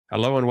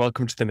Hello and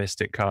welcome to the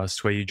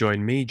Mysticast, where you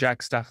join me,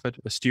 Jack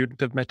Stafford, a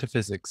student of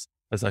metaphysics,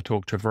 as I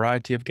talk to a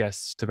variety of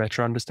guests to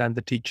better understand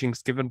the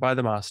teachings given by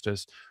the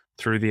masters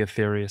through the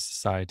Aetherius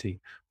Society,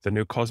 the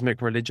new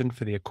cosmic religion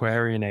for the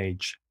Aquarian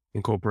age,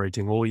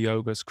 incorporating all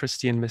yogas,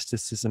 Christian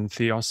mysticism,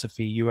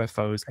 theosophy,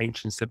 UFOs,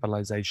 ancient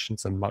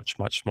civilizations, and much,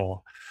 much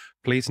more.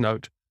 Please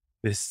note,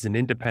 this is an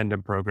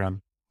independent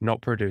program,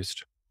 not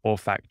produced or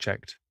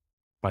fact-checked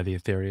by the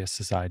Aetherius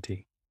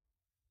Society.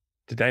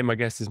 Today, my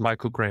guest is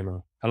Michael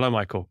Cremo. Hello,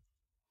 Michael.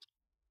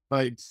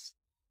 Hi.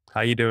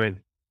 How you doing?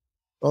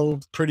 Oh,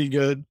 pretty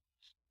good.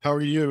 How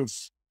are you?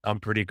 I'm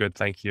pretty good,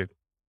 thank you.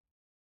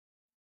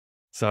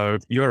 So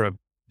you're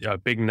a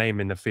big name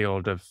in the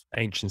field of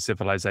ancient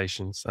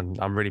civilizations, and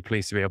I'm really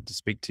pleased to be able to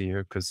speak to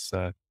you because,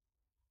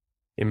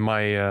 in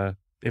my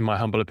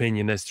humble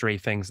opinion, there's three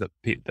things that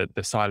that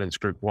the Silence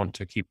Group want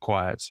to keep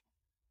quiet,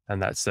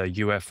 and that's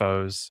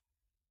UFOs,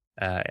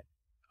 uh,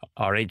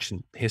 our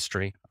ancient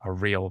history, our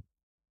real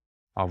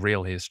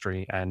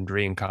history, and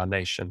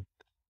reincarnation.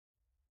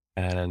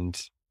 And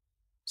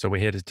so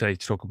we're here today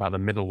to talk about the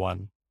middle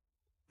one.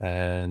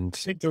 And I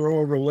think they're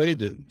all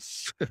related.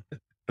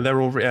 they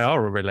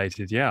are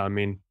related. Yeah. I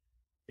mean,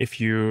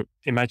 if you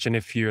imagine,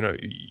 if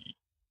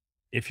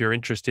if you're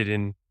interested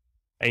in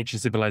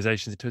ancient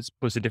civilizations, it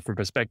puts a different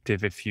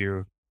perspective. If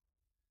you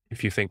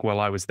think, well,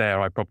 I was there,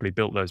 I probably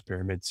built those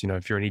pyramids.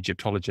 If you're an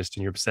Egyptologist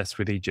and you're obsessed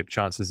with Egypt,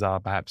 chances are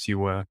perhaps you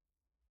were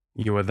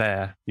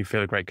there. You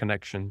feel a great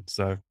connection.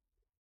 So,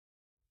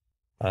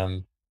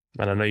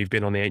 and I know you've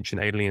been on the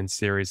Ancient Aliens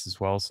series as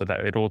well, so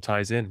that it all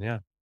ties in. Yeah.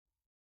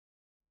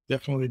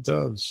 Definitely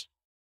does.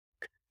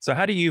 So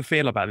how do you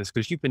feel about this?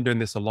 Because you've been doing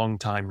this a long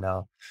time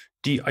now.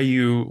 Are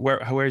you,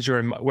 where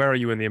are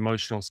you in the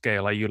emotional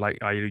scale? Are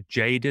you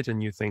jaded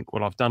and you think,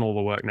 well, I've done all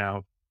the work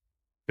now,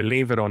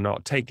 believe it or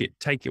not, take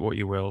it what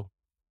you will.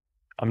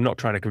 I'm not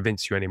trying to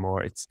convince you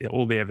anymore.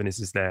 All the evidence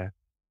is there.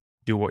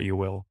 Do what you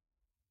will.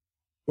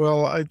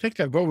 Well, I think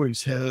I've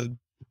always had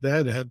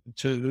that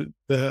attitude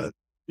that,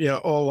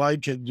 all I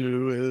can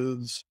do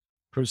is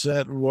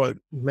present what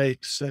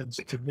makes sense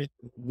to me,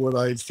 what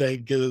I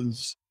think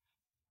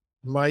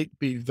might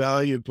be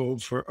valuable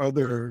for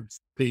other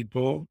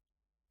people,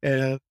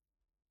 and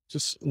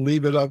just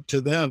leave it up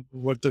to them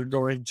what they're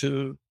going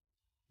to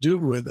do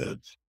with it.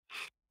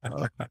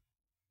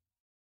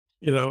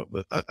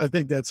 I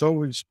think that's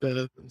always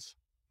been,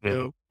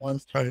 one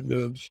kind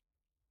of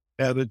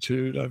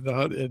attitude. I'm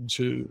not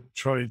into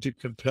trying to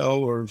compel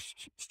or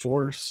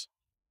force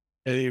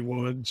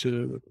anyone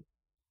to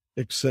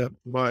accept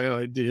my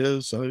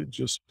ideas. I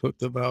just put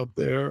them out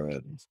there,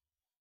 and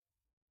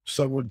if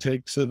someone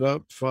takes it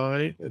up,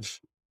 fine. If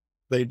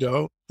they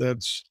don't,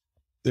 that's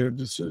their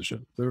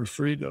decision, their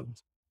freedom.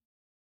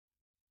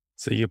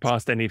 So you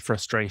passed any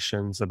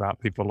frustrations about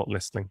people not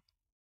listening?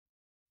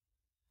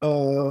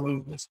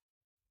 Um,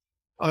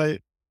 I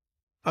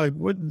I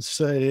wouldn't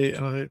say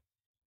I'm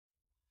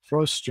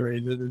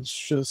frustrated. It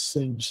just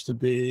seems to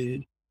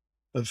be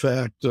a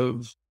fact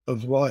of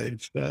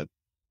life that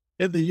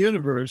in the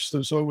universe,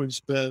 there's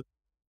always been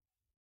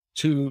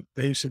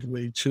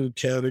basically two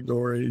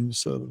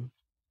categories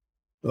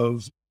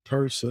of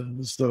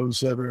persons, those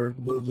that are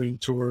moving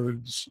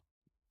towards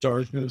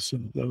darkness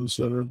and those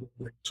that are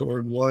moving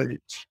toward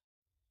light.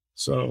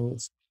 So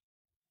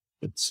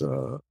it's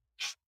out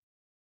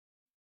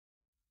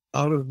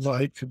of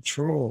my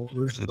control,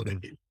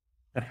 really.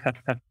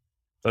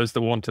 Those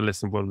that want to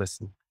listen will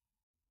listen.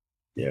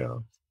 Yeah.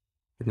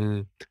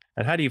 Mm.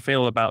 And how do you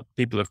feel about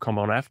people who've come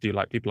on after you,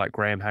 like people like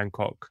Graham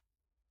Hancock,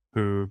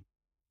 who,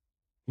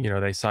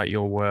 they cite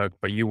your work,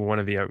 but you were one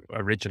of the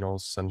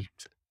originals? And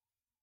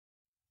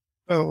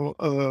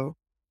Well,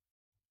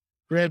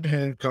 Graham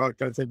Hancock,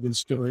 I think,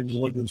 is doing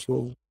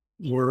wonderful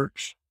work.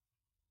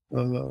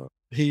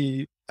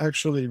 He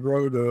actually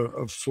wrote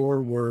a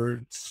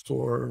foreword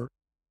for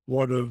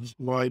one of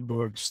my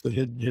books, The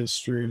Hidden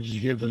History of the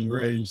Human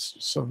Race,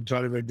 some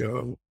time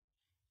ago.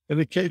 And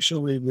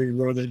occasionally we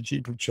run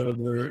into each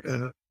other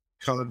at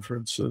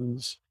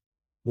conferences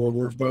where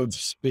we're both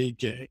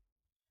speaking.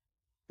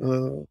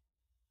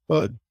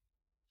 But,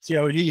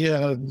 he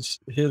has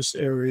his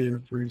area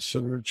of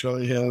research,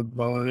 I have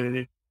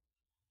mine.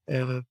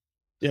 And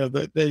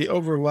they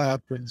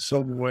overlap in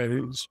some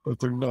ways, but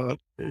they're not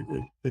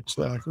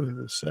exactly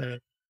the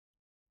same.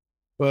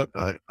 But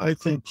I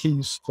think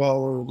he's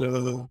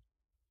followed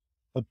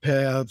a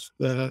path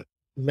that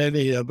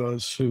many of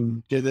us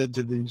who get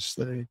into these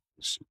things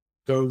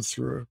go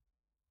through,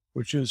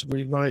 which is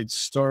we might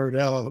start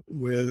out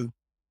with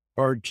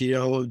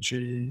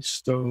archaeology,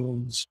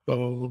 stones,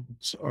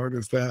 bones,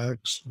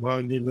 artifacts,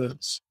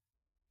 monuments,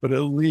 but it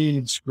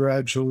leads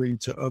gradually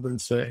to other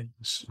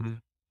things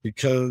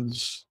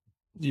because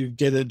you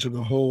get into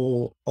the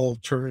whole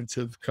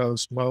alternative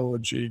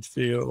cosmology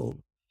field,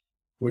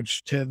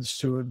 which tends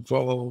to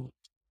involve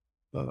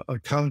a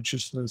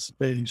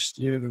consciousness-based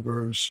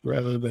universe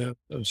rather than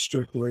a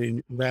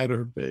strictly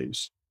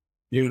matter-based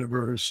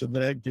universe. And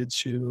that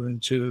gets you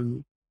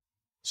into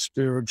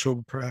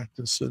spiritual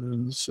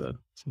practices and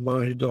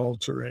mind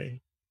altering,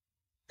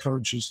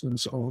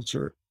 consciousness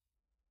altering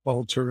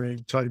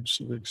altering types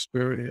of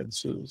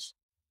experiences.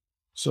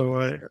 So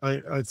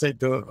I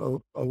think a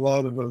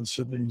lot of us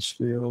in these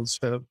fields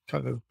have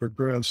kind of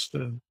progressed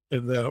in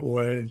that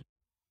way.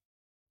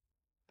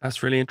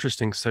 That's really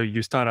interesting. So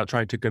you start out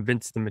trying to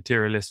convince the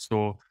materialists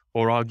or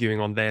arguing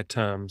on their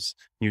terms,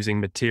 using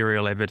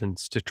material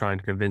evidence to try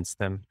and convince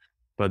them.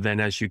 But then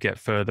as you get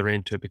further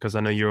into it, because I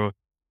know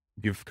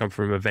you've come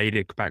from a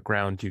Vedic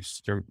background, you're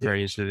Yeah,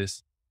 very into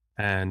this,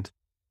 and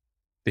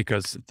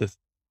because the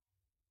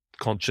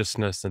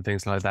consciousness and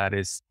things like that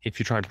is, if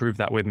you try and prove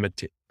that with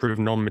prove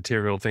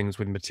non-material things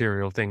with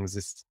material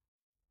things,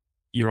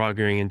 you're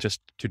arguing in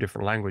just two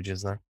different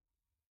languages there.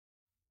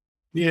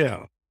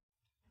 yeah.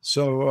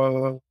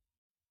 So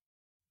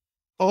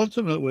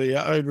ultimately,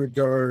 I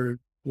regard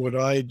what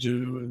I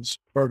do as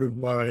part of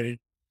my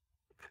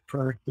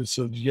practice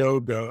of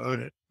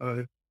yoga.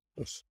 I'm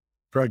a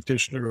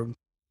practitioner of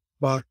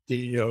bhakti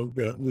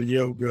yoga, the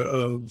yoga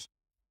of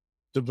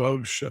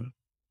devotion.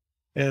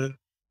 And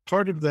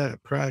part of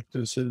that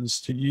practice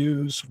is to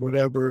use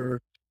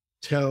whatever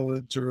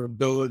talent or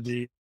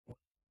ability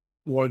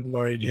one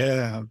might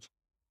have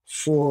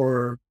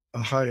for a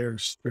higher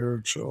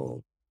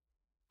spiritual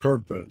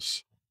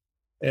purpose.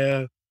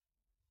 And,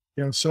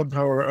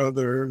 somehow or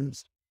other,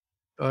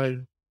 I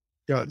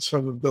got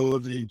some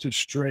ability to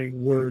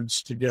string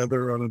words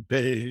together on a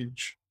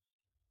page,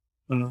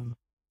 um,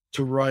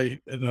 to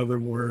write, in other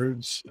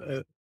words.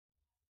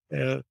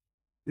 And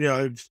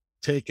yeah,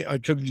 I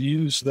could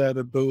use that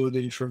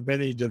ability for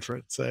many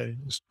different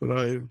things, but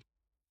I've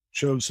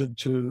chosen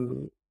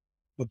to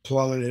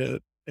apply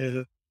it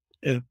in,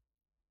 in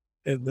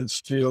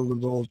this field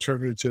of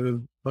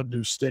alternative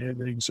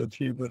understandings of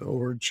human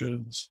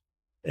origins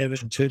and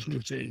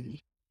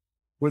antiquity,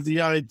 with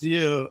the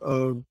idea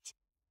of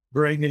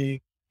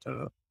bringing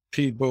uh,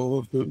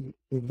 people who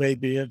may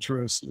be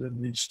interested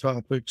in these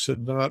topics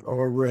and not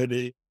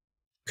already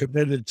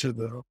committed to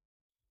them,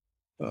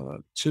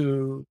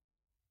 to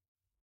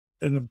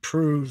an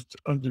improved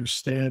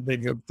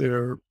understanding of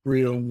their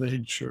real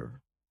nature.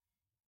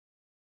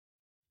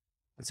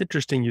 It's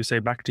interesting you say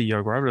back to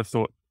yoga. I would have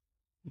thought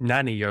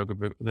Nani yoga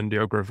than the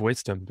yoga of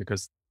wisdom,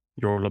 because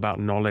you're all about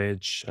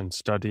knowledge and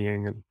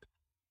studying. And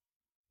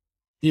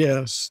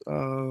Yes,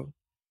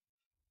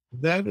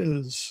 that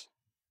is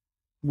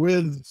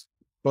with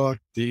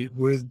bhakti,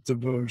 with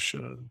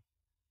devotion,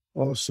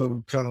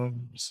 also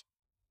comes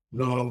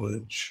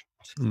knowledge.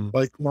 mm,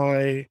 Like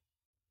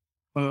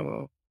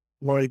uh,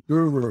 my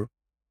guru,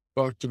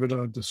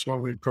 Bhaktivedanta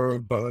Swami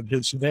Prabhupada,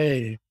 his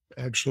name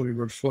actually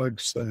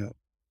reflects that.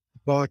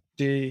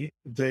 Bhakti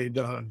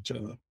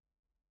Vedanta,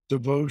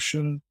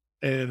 devotion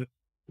and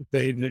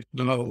Vedic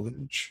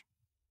knowledge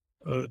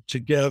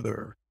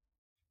together,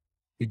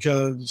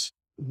 because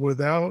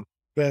without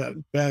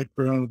that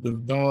background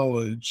of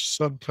knowledge,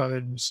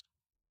 sometimes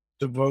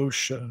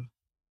devotion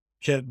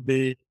can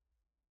be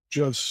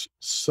just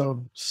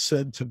some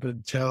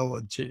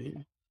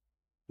sentimentality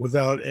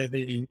without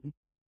any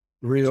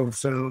real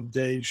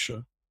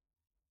foundation.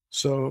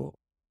 So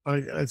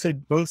I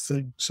think both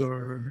things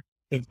are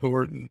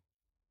important: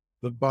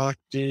 the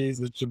bhakti,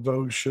 the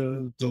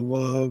devotion, the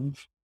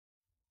love,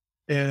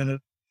 and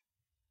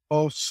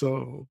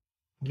also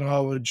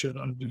knowledge and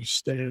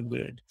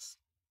understanding.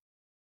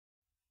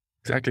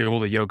 exactly, all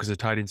the yogas are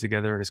tied in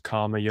together, and it's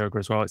karma yoga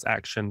as well. It's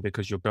action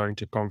because you're going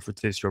to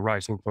conferences, you're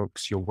writing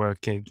books, you're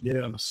working.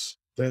 Yes,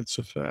 that's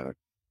a fact.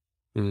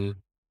 Mm,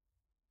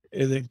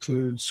 It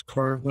includes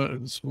karma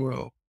as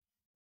well.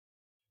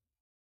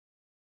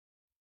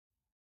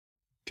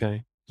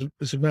 okay.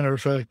 As a matter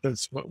of fact,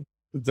 that's what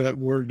that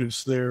word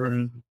is there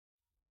in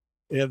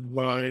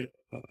my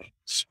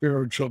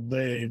spiritual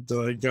name that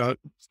I got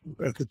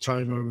at the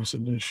time I was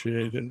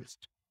initiated.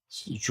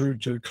 It's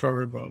Druta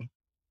Karma,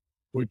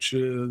 which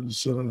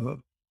is a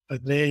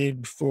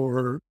name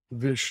for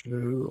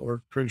Vishnu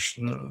or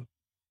Krishna,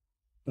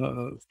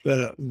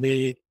 that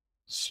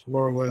means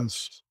more or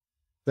less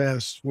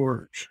vast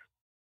work.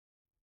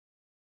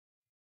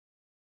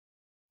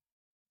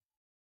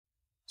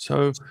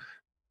 So,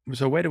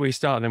 so where do we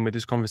start then with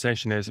this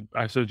conversation? Is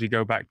I suppose we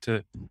go back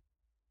to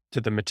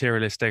the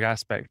materialistic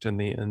aspect and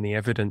the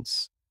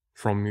evidence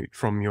from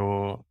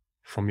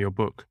your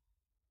book,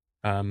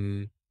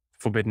 um,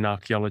 Forbidden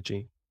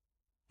Archeology.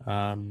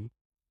 Um,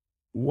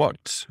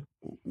 what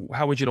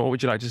what would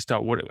you like to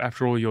start? What,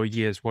 after all your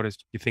years, what is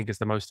you think is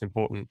the most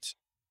important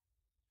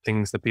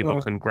things that people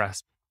Uh, can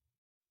grasp?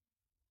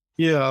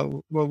 yeah,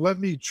 well, let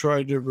me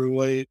try to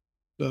relate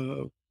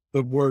uh,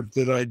 the work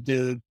that I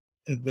did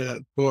in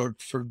that book,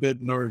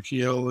 Forbidden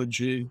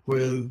Archaeology,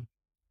 with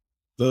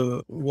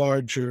the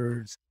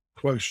larger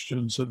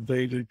questions of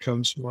Vedic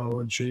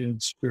cosmology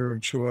and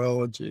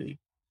spirituality.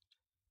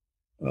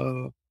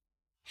 Uh,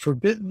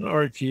 Forbidden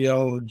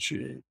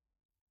Archaeology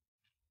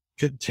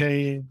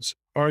contains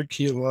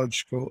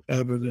archaeological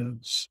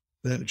evidence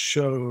that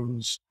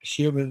shows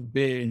human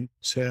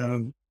beings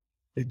have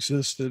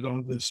existed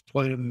on this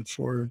planet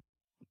for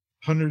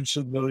hundreds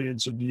of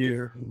millions of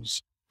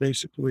years,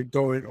 basically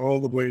going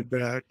all the way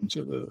back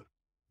to the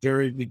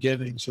very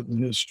beginnings of the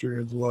history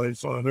of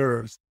life on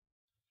Earth.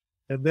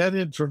 And that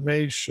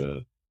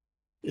information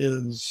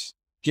is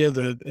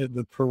given in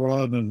the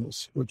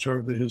Puranas, which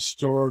are the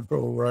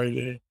historical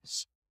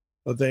writings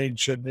of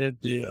ancient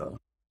India.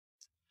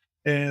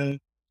 And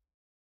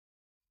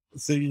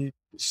the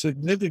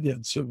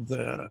significance of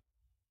that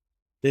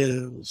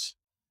is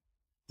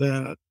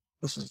that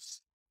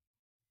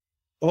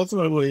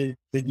ultimately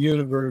the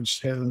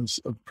universe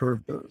has a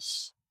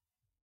purpose.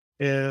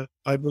 And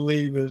I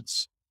believe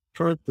its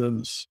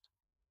purpose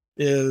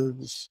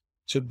is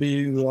to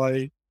be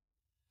like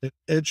an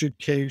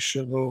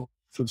educational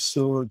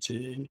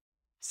facility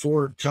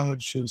for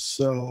conscious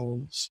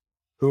selves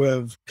who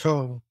have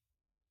come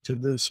to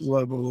this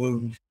level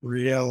of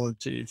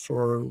reality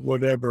for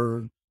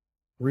whatever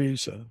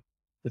reason.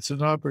 It's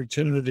an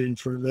opportunity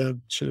for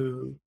them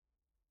to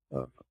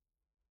uh,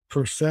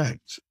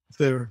 perfect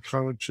their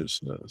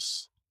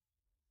consciousness,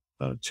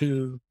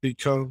 to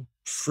become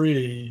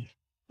free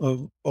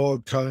of all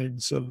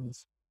kinds of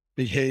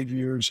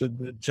behaviors and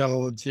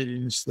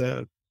mentalities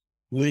that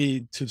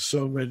lead to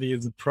so many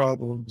of the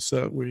problems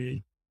that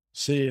we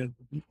see in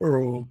the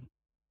world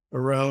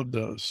around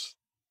us.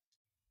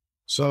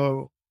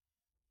 So,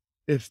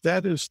 if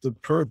that is the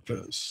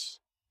purpose,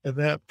 and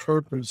that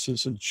purpose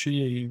is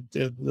achieved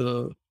in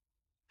the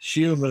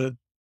human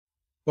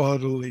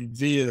bodily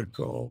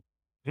vehicle,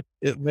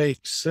 it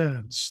makes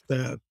sense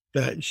that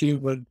that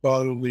human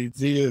bodily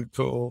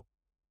vehicle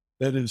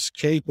that is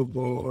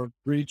capable of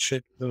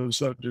reaching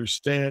those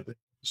understandings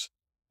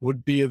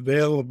would be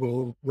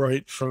available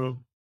right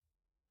from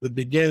the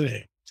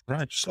beginning.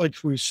 Right. Just like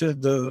we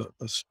send a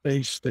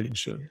space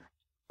station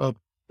up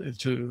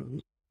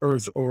into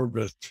Earth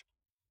orbit,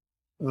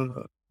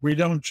 we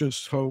don't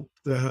just hope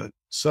that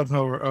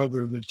somehow or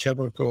other the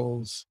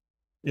chemicals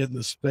in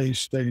the space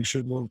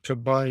station will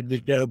combine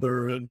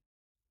together and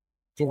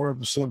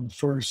form some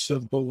first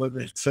simple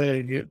living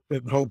thing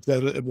and hope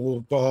that it will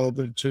evolve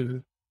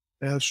into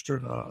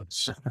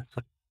astronauts.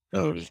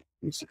 No,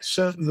 we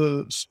send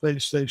the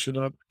space station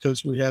up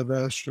because we have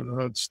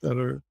astronauts that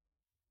are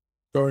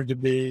going to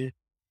be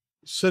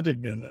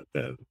sitting in it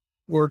and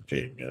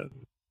working and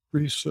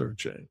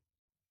researching.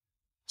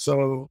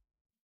 So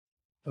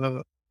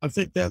I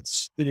think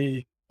that's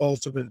the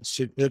ultimate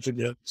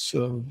significance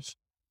of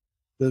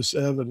this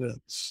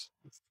evidence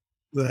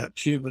that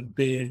human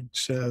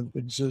beings have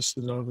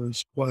existed on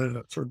this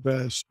planet for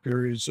vast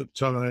periods of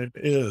time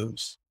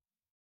is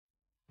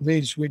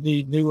means we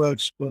need new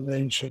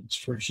explanations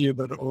for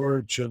human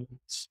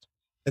origins,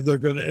 and they're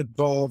going to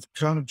involve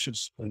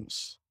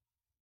consciousness,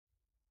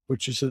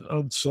 which is an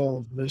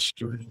unsolved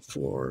mystery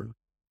for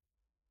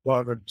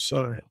modern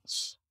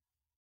science.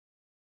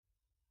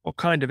 What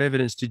kind of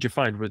evidence did you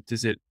find?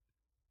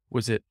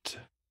 Was it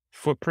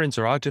footprints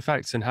or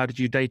artifacts, and how did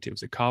you date it?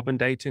 Was it carbon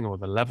dating or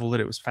the level that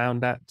it was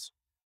found at?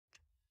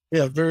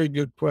 Yeah, very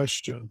good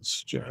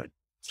questions, Jack.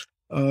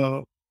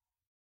 Uh,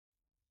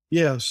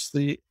 yes,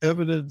 the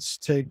evidence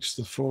takes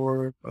the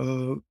form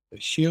of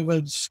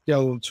human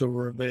skeletal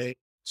remains,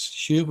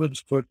 human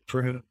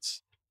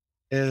footprints,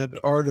 and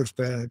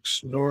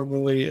artifacts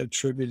normally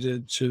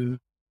attributed to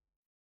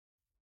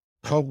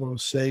Homo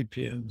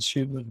sapiens,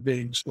 human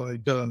beings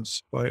like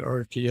us, by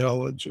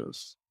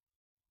archaeologists.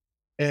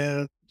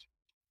 And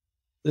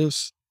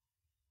this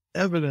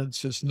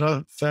evidence is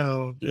not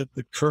found in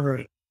the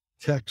current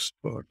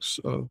textbooks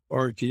of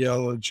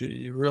archaeology.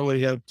 You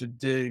really have to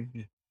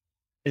dig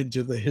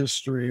into the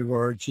history of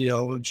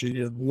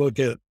archaeology and look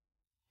at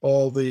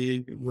all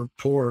the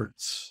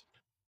reports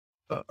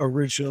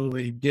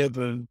originally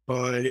given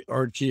by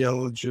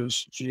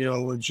archaeologists,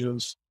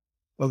 geologists,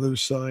 other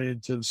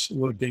scientists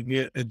looking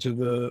into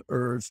the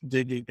earth,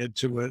 digging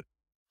into it.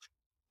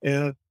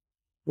 And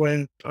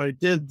when I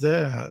did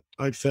that,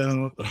 I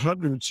found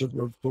hundreds of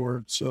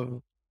reports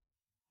of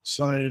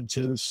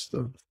scientists,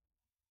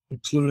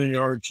 including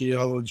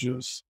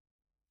archaeologists,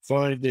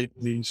 finding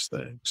these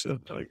things.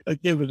 And I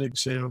give an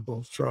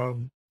example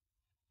from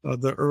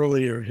the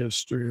earlier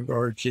history of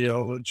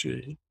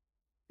archaeology.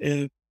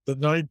 In the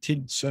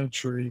 19th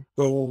century,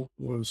 gold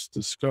was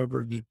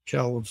discovered in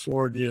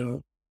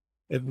California,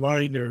 and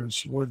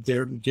miners went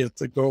there to get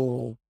the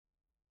gold.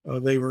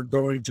 They were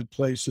going to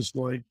places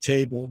like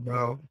Table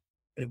Mountain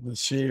in the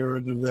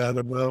Sierra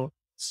Nevada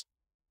mountains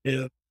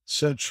in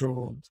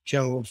central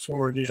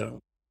California.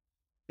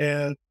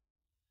 And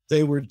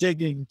they were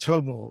digging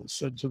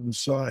tunnels into the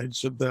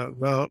sides of that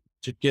mountain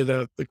to get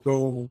at the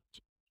gold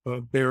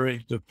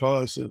bearing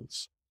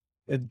deposits.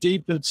 And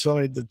deep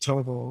inside the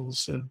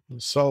tunnels and the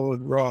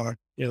solid rock,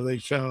 they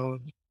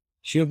found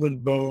human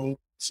bones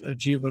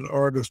and human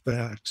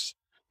artifacts,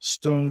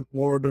 stone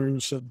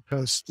mortars and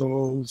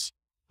pestles,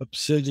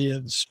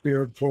 obsidian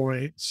spear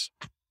points,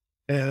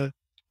 and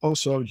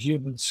also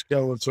human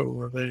skeletal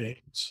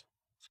remains.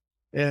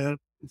 And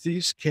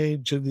these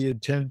came to the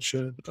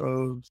attention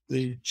of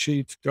the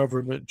chief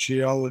government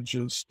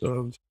geologist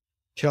of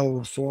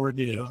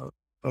California,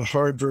 a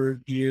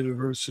Harvard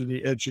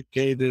University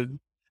educated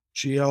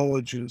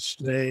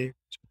geologist named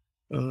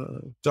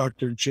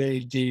Dr.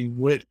 J.D.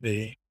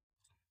 Whitney.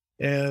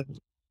 And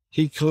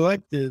he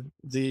collected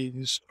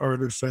these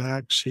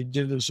artifacts. He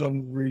did his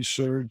own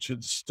research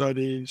and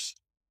studies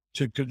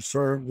to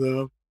confirm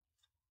them,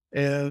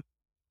 and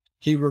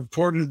he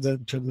reported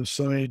them to the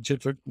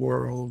scientific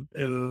world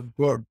in a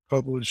book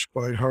published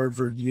by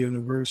Harvard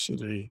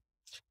University.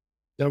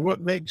 Now,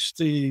 what makes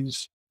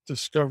these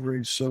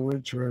discoveries so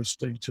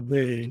interesting to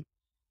me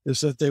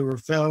is that they were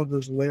found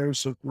as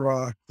layers of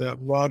rock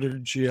that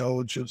modern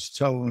geologists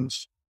tell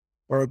us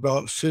are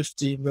about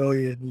 50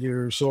 million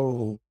years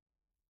old.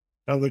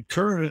 Now, the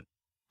current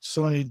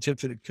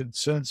scientific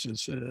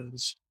consensus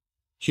is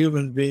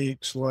human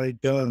beings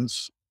like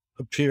us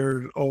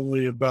appeared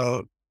only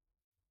about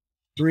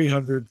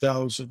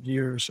 300,000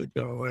 years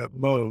ago at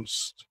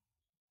most.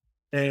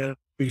 And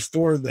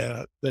before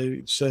that,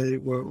 they say,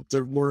 well,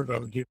 there were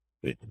no human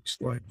beings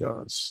like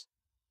us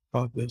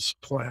on this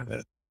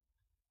planet.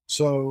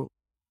 So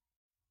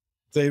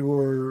they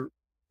were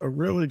a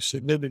really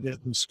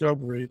significant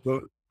discovery,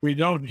 but we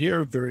don't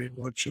hear very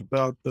much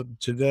about them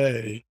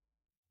today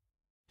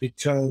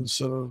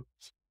because of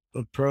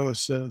the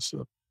process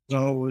of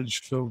knowledge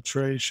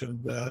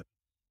filtration that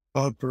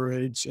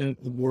operates in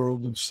the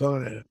world of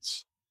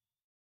science.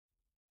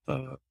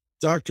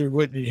 Dr.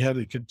 Whitney had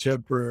a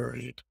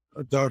contemporary,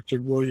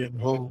 Dr. William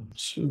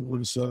Holmes, who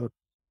was an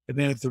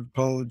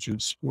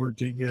anthropologist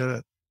working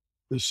at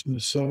the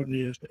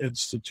Smithsonian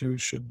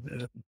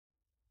Institution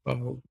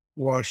in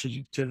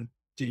Washington,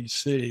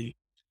 D.C.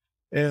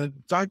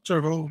 And Dr.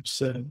 Holmes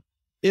said,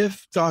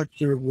 if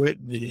Dr.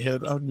 Whitney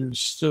had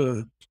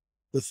understood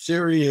the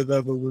theory of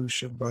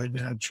evolution by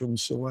natural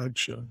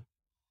selection,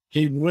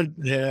 he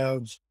wouldn't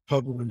have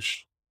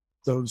published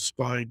those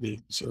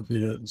findings of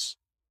his.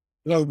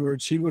 In other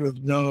words, he would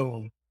have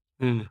known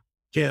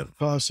can't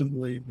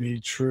possibly be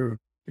true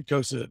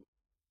because it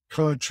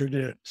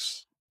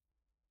contradicts,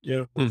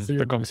 the the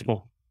theory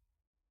gospel.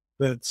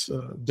 that's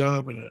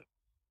dominant.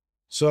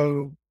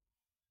 So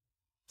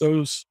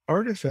those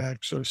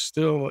artifacts are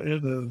still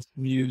in a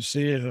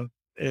museum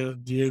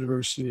at the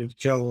University of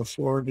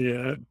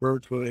California at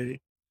Berkeley.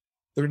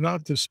 They're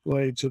not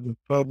displayed to the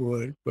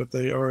public, but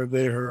they are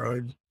there.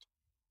 I've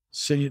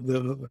seen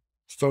them,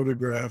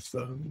 photographed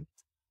them.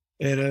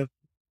 And,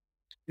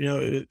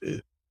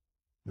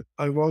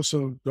 I've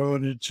also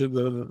gone into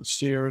the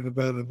Sierra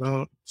Nevada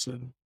mountains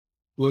and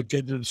looked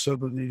into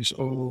some of these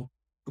old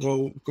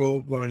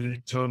gold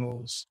mining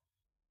tunnels.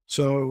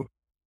 So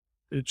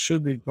it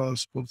should be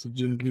possible to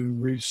do new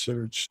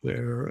research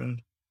there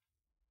and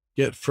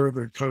get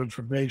further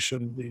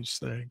confirmation of these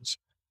things.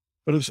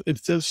 But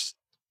if this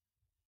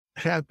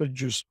happened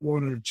just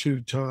one or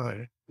two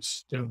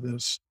times,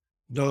 this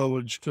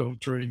knowledge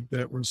filtering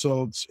that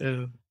results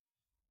in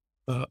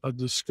a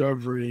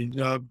discovery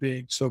not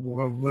being so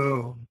well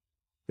known,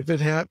 if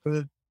it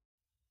happened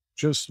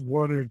just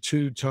one or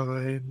two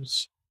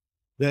times,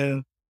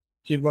 then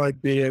you might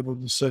be able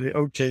to say,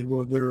 okay,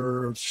 well, there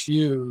are a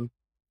few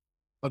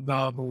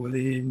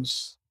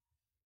anomalies,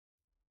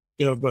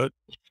 but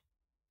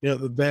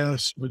the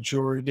vast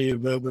majority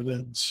of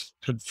evidence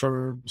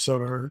confirms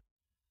our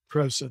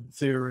present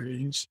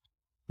theories.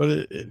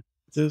 But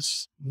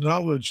this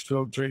knowledge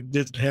filtering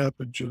didn't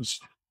happen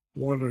just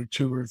one or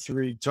two or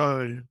three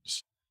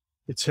times.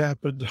 It's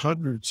happened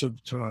hundreds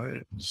of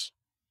times.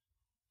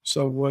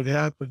 So what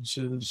happens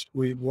is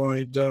we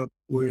wind up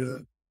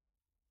with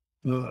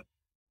an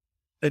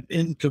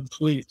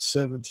incomplete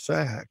set of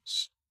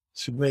facts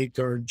to make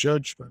our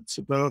judgments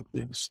about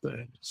these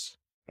things.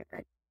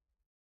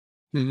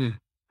 Mm-hmm.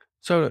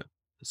 So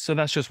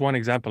that's just one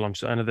example.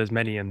 I know there's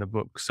many in the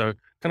book. So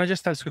can I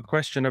just ask a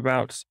question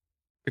about,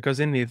 because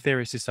in the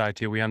Aetherius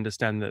Society, we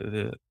understand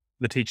that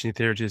the teaching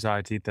Aetherius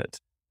Society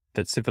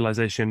that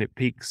civilization, it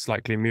peaks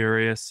like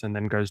Lemurius and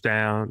then goes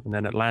down, and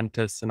then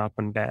Atlantis and up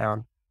and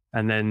down,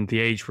 and then the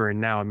age we're in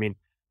now. I mean,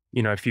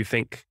 if you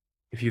think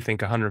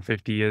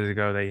 150 years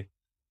ago,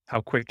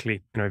 how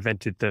quickly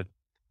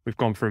we've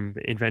gone from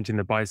inventing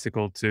the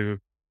bicycle to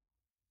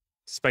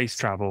space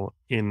travel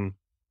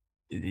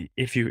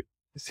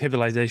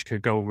civilization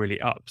could go really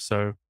up.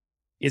 So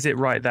is it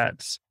right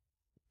that,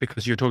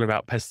 because you're talking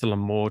about pestle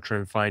and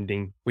mortar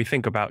and we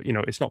think about,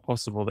 it's not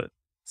possible that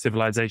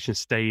civilization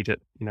stayed at,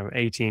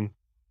 18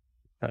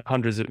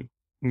 hundreds of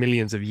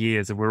millions of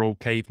years and we're all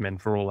cavemen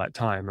for all that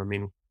time. I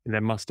mean,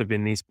 there must have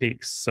been these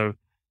peaks. So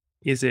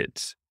is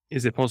it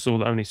possible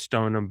that only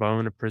stone and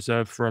bone are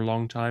preserved for a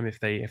long time if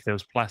there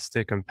was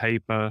plastic and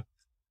paper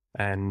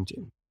and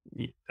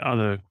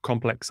other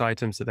complex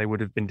items that they would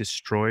have been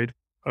destroyed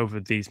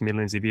over these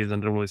millions of years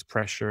under all this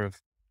pressure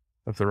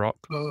of the rock?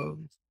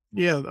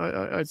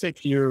 I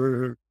think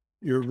you're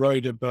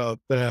right about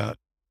that.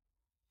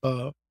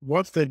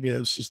 One thing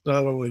is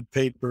not only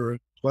paper and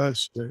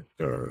plastic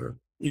are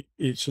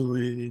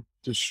easily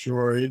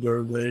destroyed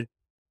or they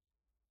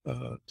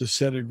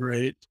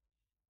disintegrate.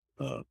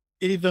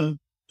 Even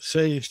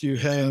say if you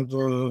have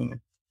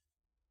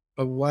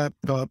a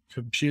laptop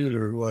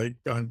computer like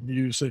I'm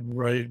using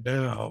right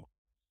now,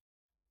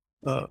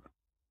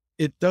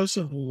 it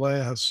doesn't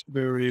last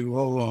very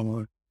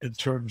long in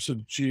terms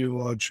of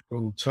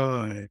geological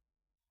time.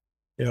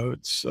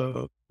 It's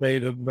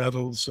made of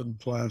metals and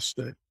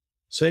plastic.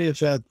 Say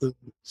if at the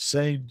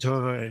same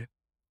time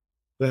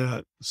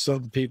that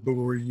some people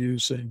were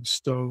using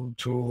stone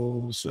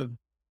tools and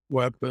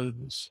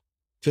weapons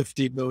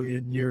 50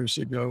 million years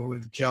ago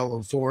in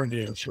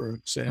California, for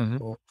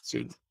example,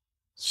 to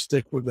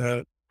stick with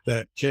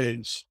that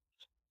case.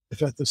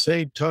 If at the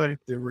same time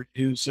they were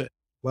using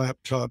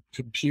laptop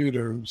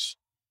computers,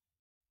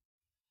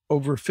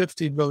 over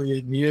 50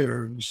 million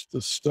years,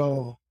 the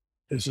stone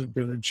isn't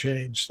going to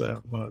change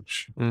that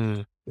much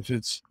if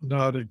it's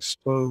not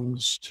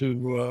exposed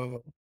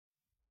to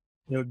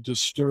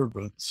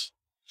disturbance.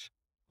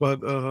 But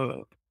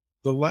the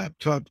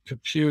laptop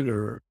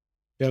computer,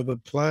 the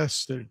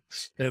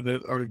plastics in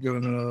it are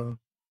going to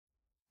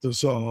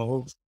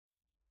dissolve.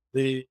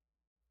 The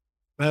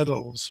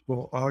metals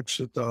will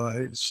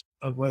oxidize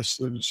unless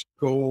there's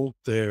gold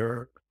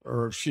there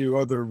or a few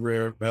other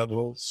rare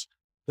metals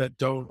that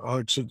don't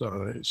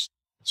oxidize.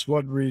 It's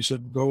one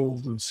reason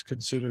gold is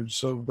considered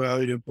so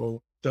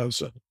valuable,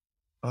 doesn't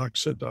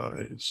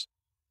oxidize.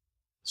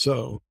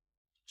 So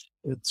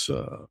it's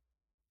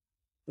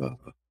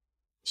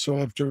so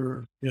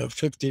after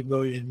 50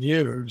 million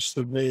years,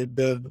 there may have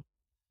been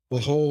a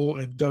whole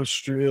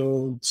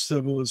industrial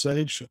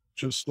civilization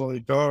just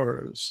like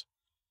ours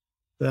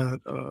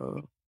that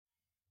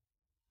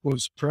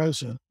was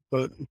present,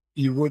 but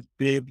you wouldn't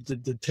be able to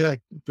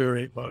detect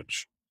very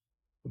much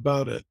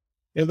about it.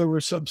 And there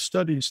were some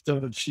studies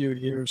done a few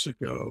years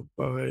ago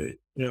by,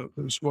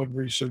 there's one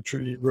researcher,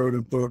 he wrote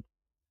a book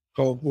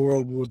called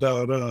World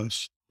Without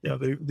Us.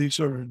 These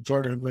are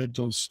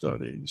environmental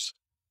studies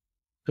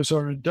because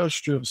our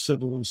industrial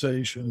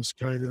civilization has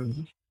kind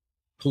of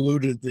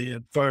polluted the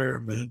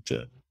environment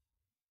and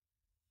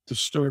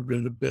disturbed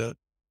it a bit.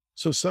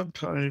 So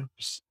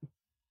sometimes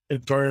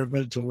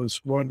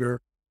environmentalists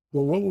wonder,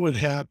 well, what would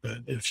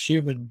happen if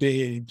human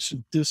beings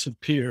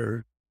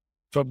disappeared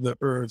from the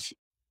earth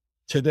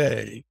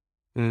today?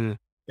 And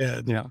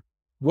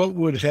what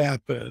would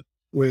happen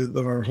with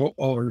all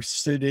our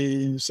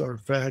cities, our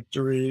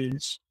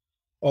factories,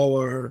 all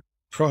our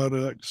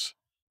products?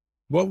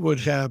 What would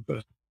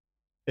happen?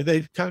 And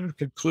they've kind of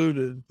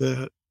concluded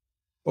that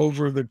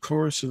over the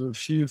course of a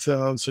few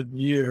thousand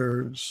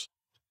years,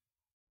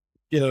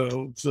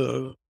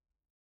 the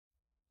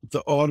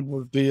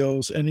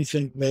automobiles,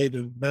 anything made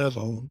of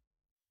metal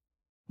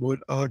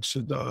would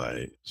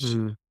oxidize.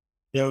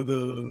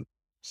 The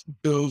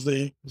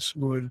buildings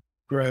would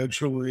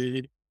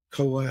gradually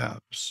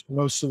collapse.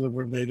 Most of them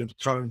were made of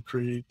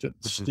concrete and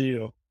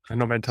steel. They're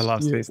not meant to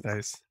last these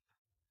days.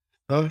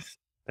 Huh?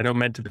 They're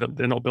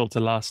not built to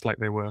last like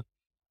they were.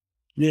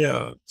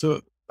 Yeah.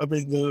 So, I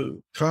mean,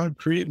 the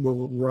concrete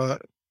will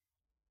rot.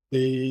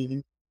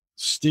 The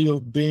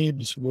steel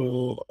beams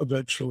will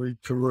eventually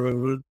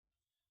corrode.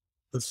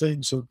 The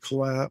things will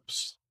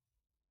collapse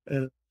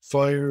and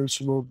fires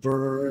will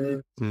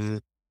burn,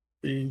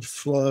 the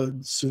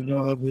floods,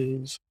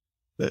 tsunamis.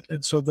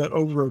 And so that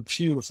over a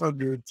few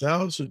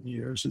 100,000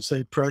 years, to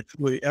say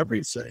practically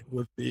everything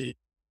would be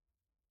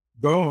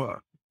gone.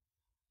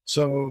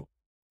 So,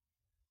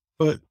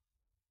 but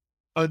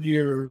on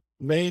your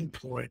main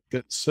point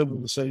that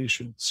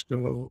civilizations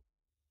go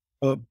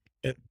up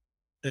and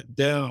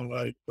down,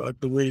 I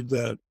believe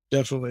that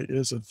definitely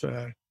is a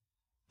fact.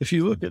 If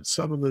you look at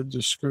some of the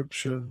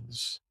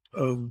descriptions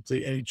of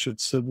the ancient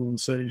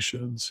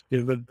civilizations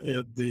given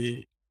in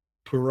the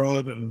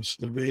Puranas,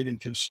 the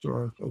Vedic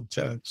historical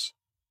texts,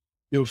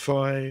 you'll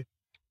find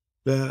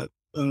that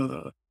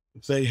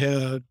they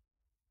had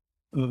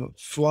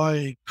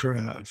flying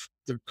craft.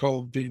 They're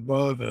called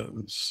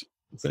vimanas.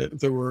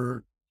 There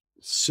were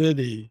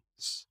cities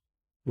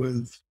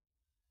with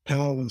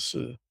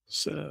palaces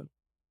and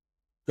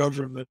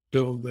government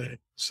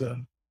buildings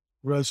and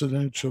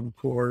residential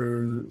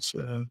quarters.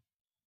 And,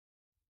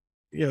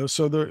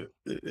 so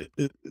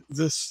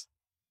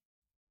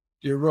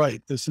you're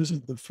right. This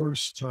isn't the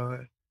first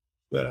time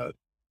that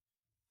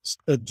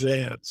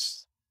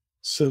advanced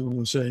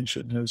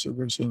civilization has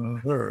arisen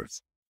on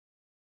Earth.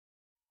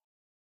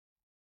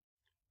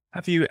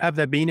 Have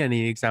there been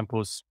any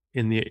examples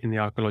in the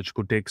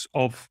archaeological digs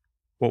of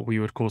what we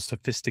would call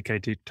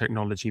sophisticated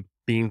technology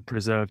being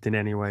preserved in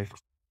any way?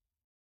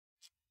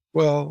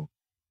 Well,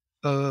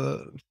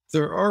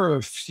 there are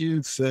a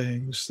few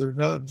things. They're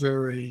not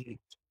very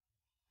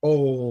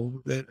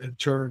old in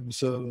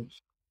terms of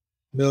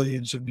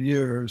millions of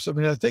years. I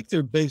mean, I think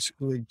there are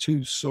basically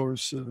two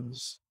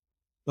sources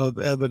of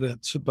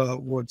evidence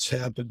about what's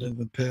happened in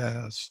the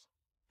past.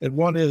 And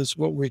one is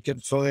what we can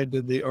find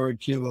in the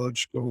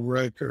archaeological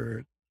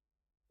record.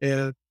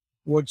 And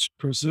what's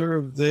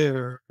preserved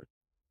there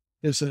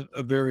isn't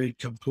a very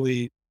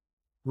complete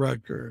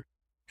record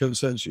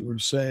because, as you were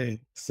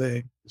saying,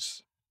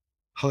 things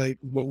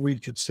what we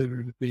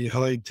consider to be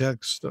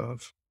high-tech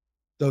stuff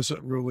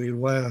doesn't really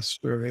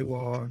last very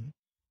long.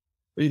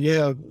 But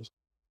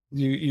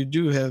you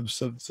do have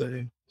some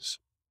things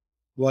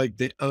like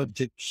the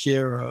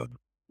Antikythera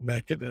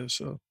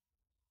mechanism,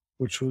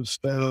 which was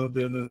found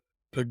in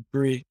a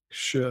Greek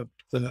ship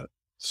that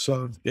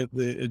sunk in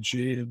the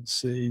Aegean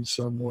Sea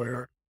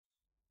somewhere.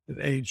 an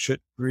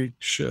ancient Greek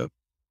ship.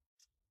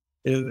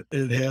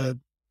 It had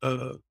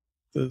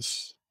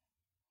this,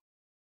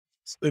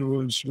 it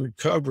was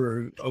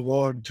recovered a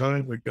long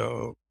time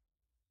ago,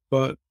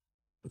 but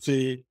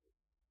the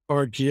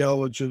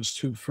archaeologist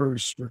who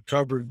first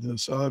recovered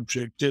this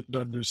object didn't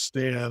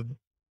understand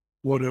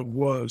what it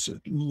was.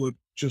 It looked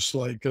just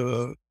like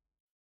a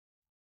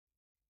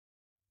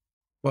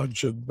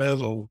bunch of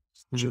metal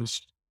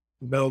just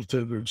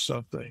melted or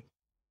something.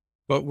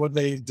 But when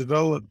they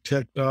developed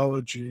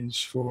technologies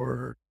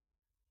for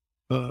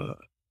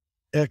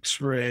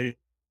X-ray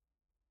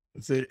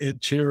the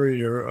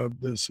interior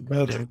of this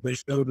metal, they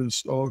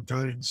noticed all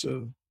kinds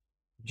of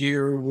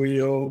gear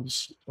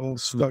wheels all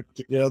stuck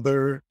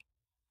together.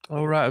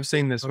 Oh, right. I've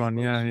seen this one.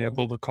 Yeah. Yeah.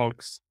 All the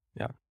cogs.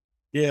 Yeah.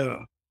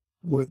 Yeah.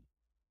 With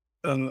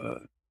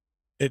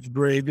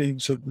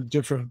engravings of the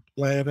different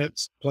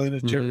planets,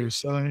 planetary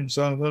signs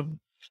on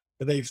them.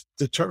 And they've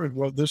determined,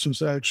 well, this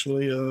was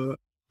actually a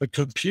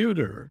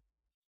computer,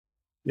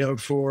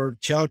 for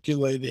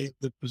calculating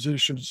the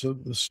positions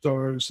of the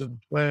stars and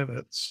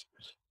planets,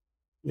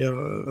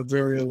 a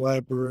very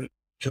elaborate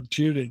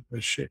computing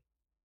machine.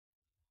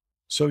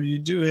 So you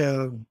do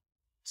have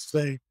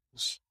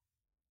things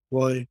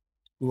like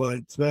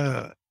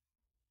that.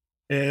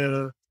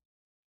 And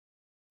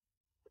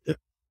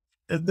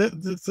and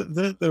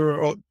then there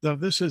are all, now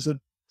this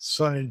isn't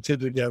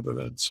scientific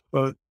evidence,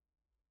 but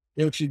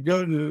if you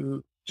go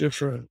to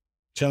different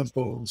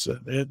temples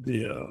in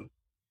India,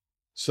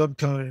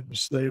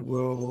 sometimes they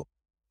will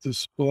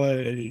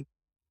display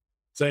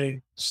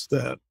things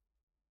that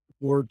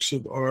works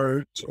of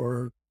art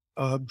or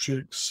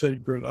objects,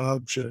 sacred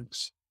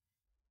objects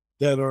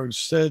that are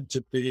said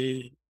to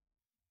be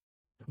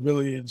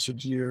millions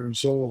of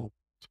years old,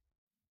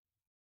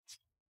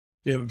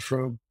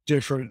 from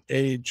different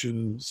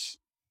ages,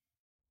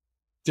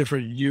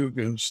 different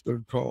yugas,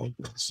 they're called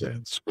in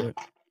Sanskrit.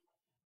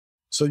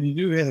 So you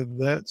do have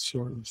that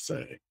sort of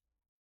thing.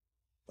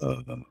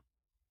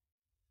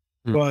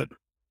 But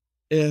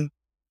in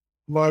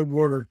my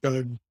work,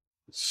 I've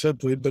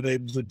simply been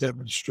able to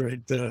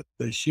demonstrate that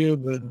the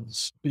human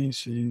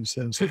species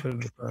has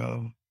been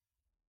around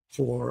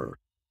for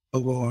a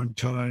long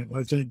time.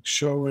 I think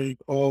showing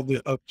all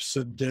the ups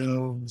and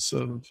downs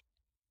of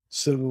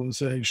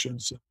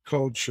civilizations and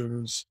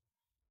cultures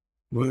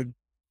would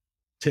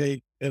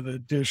take an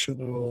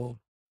additional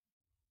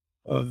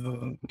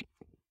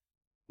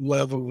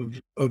level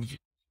of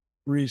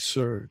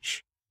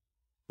research.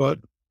 But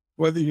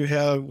whether you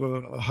have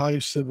a high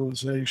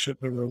civilization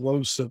or a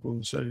low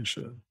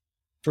civilization,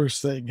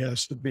 first thing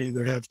has to be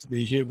there have to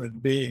be human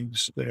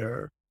beings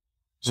there.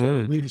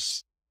 So at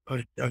least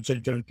I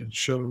think I can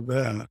show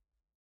that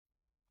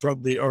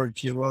from the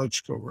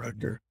archaeological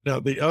record. Now,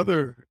 the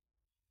other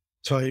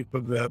type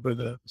of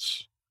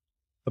evidence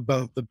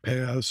about the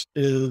past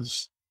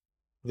is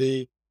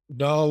the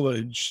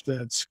knowledge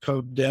that's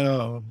come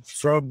down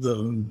from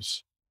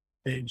those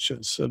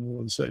ancient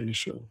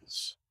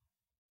civilizations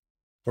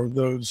or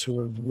those who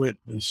have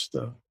witnessed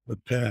the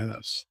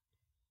past.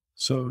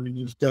 So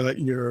you've got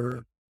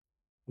your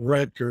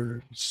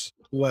records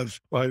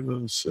left by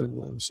those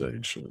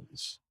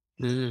civilizations.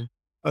 I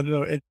don't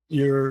know,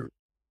 your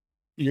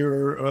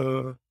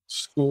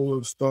school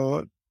of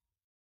thought,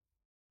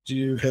 do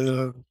you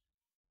have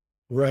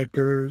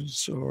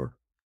records or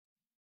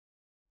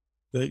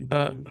that you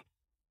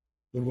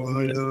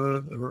rely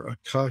on or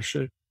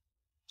Akashic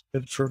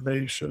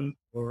information?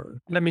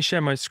 Or let me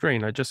share my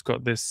screen. I just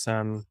got this.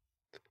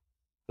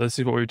 This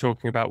is what we were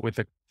talking about with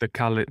the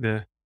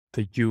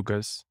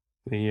yugas,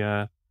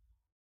 the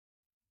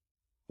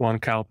one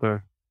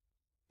kalpa,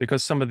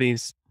 because some of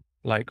these,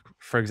 like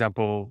for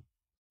example,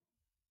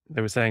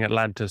 they were saying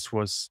Atlantis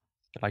was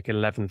like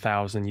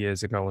 11,000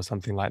 years ago or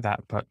something like that,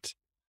 but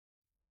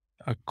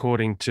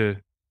according to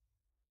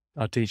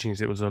our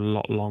teachings, it was a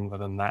lot longer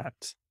than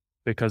that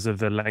because of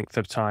the length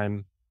of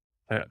time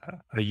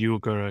a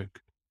yuga.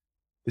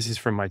 This is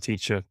from my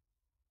teacher.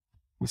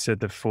 He said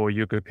the 4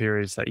 yuga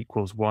periods that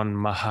equals 1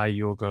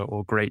 Mahayuga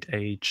or great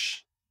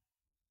age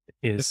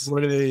is.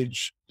 What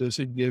age does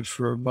it give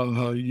for a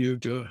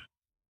Mahayuga?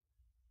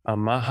 A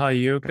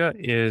Mahayuga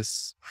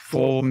is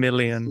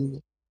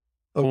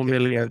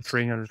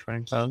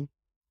 4,320,000.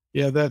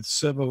 Yeah, that's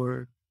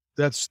similar.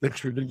 That's the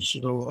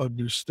traditional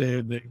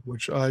understanding,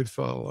 which I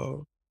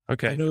follow.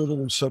 Okay. I know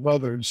there are some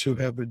others who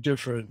have a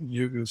different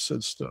yuga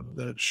system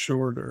that's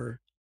shorter,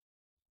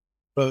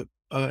 but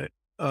I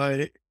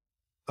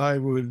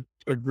would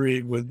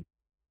agree with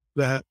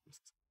that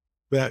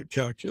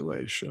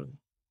calculation.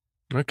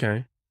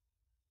 Okay.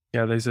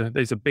 Yeah, these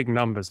are big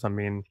numbers. I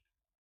mean,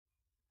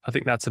 I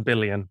think that's 1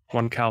 billion.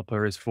 1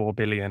 kalpa is 4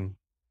 billion.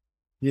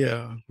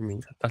 Yeah. I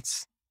mean,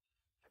 that's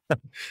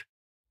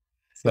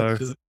so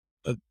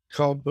a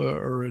kalpa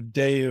or a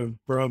day of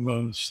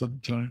Brahma,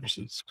 sometimes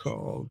it's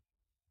called.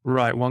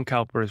 Right, 1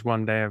 kalpa is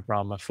 1 day of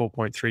Brahma,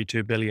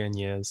 4.32 billion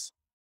years.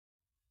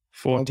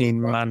 14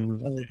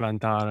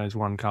 Manvantara is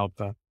 1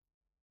 kalpa.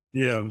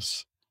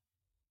 Yes.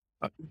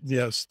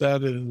 Yes,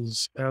 that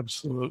is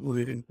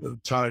absolutely the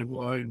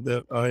timeline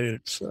that I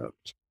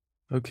accept.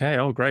 Okay.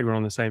 Oh, great. We're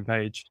on the same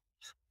page.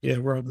 Yeah,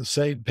 we're on the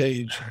same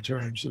page in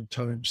terms of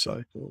time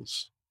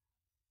cycles.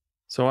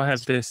 So I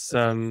have this.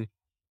 So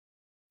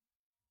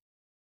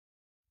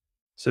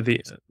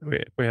we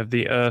have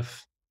the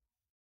Earth.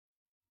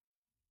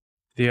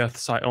 The Earth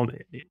site on.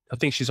 I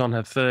think she's on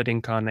her third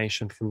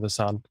incarnation from the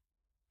sun,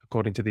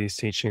 according to these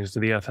teachings.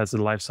 The Earth has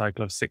a life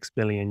cycle of 6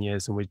 billion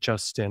years, and we've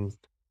just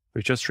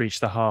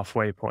reached the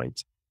halfway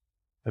point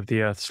of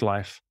the Earth's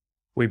life.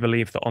 We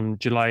believe that on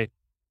July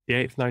the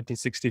 8th,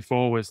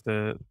 1964, was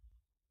the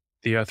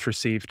Earth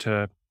received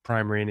her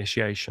primary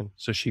initiation.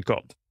 So she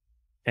got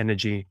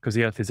energy because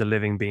the Earth is a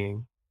living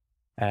being,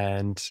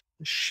 and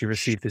she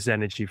received this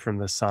energy from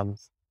the sun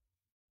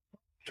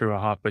through her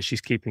heart, but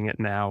she's keeping it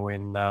now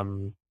in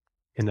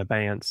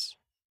abeyance.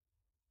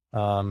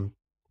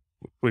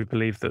 We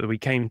believe that we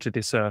came to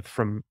this Earth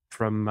from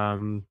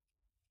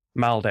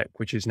Maldek,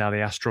 which is now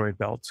the asteroid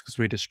belt, because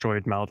we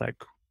destroyed Maldek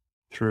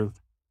through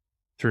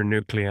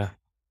nuclear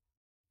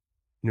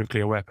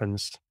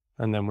weapons,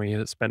 and then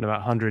we spent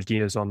about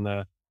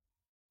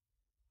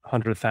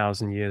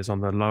 100,000 years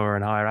on the lower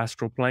and higher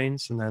astral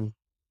planes, and then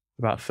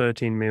about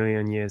 13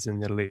 million years in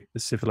the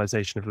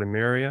civilization of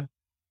Lemuria.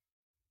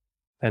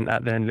 And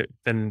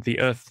then the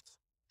Earth,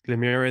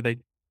 Lemuria,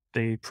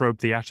 they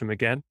probed the atom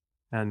again,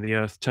 and the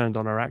Earth turned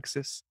on her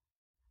axis,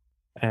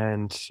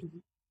 and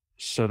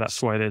so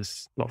that's why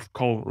there's a lot of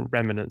coal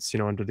remnants,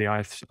 under the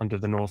ice, under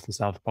the North and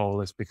South Pole,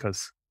 is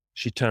because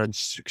she can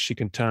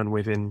turn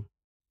within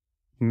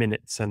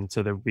minutes, and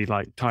so there would be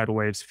like tidal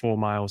waves 4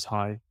 miles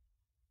high,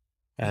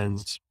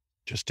 and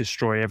just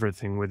destroy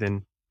everything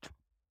within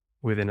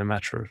a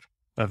matter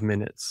of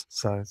minutes.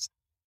 So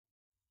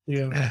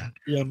Yeah,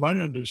 my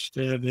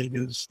understanding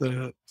is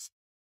that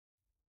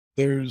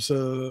there's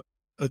a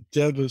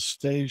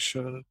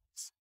devastation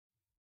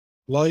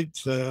like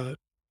that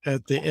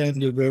at the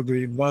end of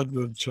every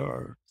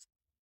Manvantar.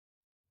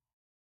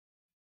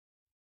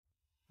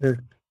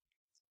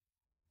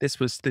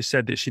 they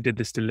said that she did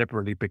this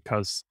deliberately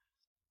because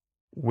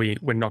we're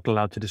not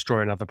allowed to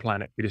destroy another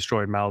planet. We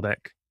destroyed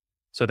Maldek.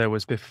 So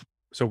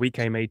we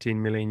came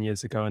 18 million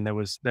years ago, and there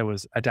was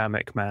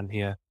Adamic man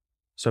here.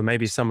 So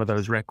maybe some of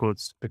those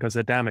records, because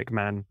Adamic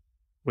man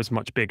was a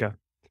much bigger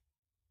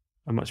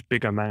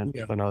man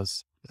than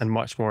us, and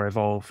much more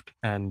evolved.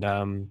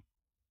 And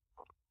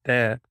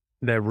their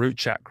root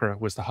chakra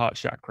was the heart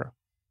chakra,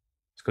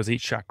 because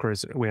each chakra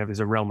is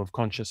a realm of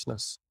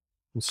consciousness.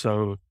 And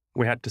so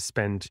we had to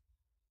spend,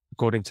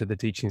 according to the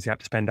teachings, you had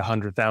to spend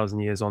 100,000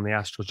 years on the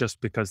astral, just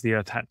because the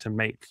Earth had to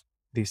make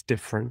these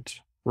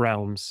different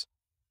realms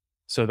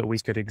so that we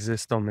could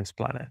exist on this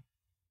planet.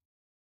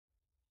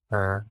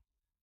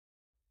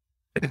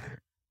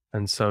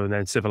 And so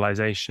then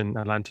civilization,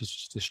 Atlantis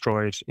was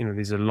destroyed.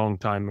 These are a long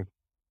time,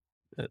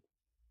 a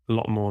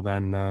lot more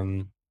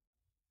than,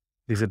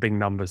 these are big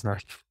numbers now.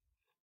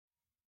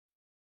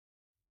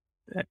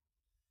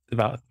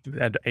 About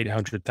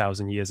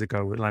 800,000 years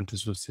ago,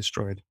 Atlantis was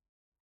destroyed.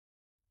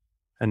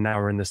 And now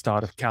we're in the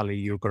start of Kali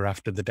Yuga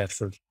after the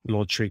death of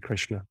Lord Sri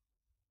Krishna.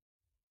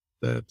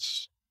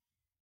 That's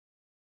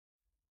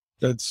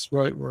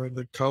right. We're in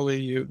the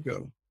Kali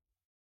Yuga.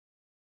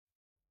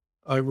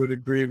 I would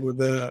agree with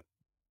that.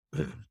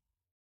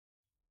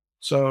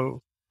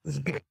 So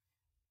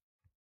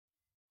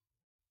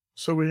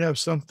we have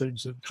some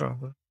things in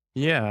common.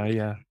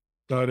 Yeah.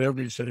 Not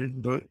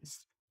everything, but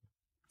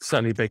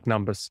certainly big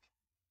numbers.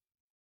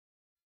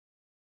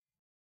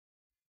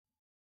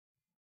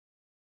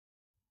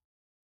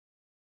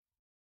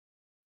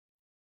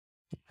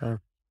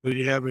 Do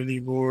you have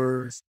any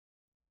more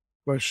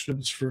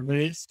questions for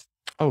me?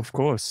 Oh, of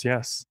course,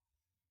 yes.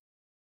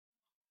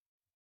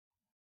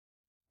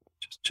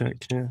 Just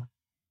check here.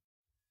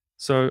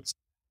 So,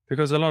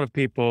 because a lot of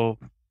people,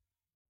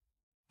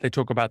 they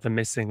talk about the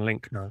missing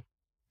link now,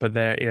 but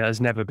there's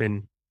never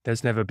been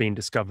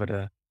discovered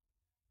a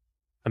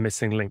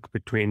missing link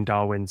between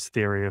Darwin's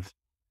theory of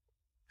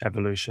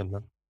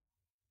evolution.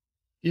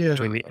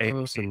 Between the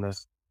apes and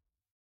the...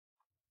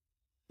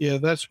 Yeah,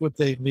 that's what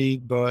they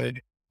mean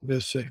by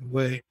missing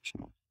link.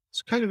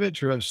 It's kind of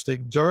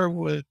interesting.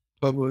 Darwin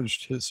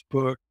published his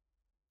book,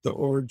 The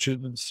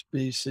Origin of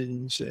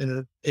Species,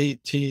 in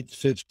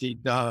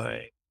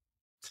 1859.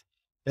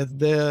 And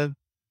then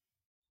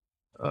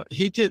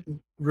he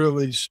didn't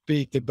really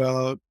speak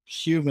about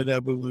human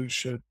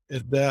evolution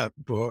in that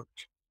book,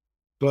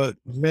 but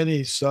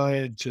many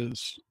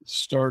scientists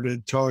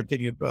started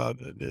talking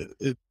about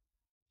it.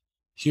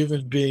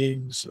 Human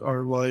beings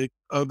are like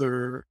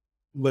other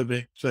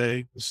living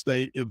things.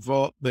 They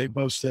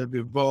must have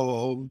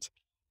evolved,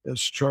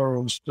 as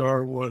Charles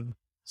Darwin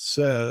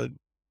said,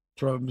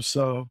 from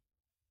some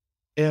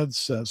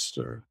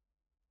ancestor.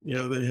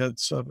 They had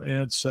some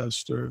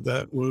ancestor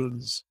that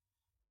was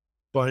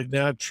by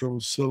natural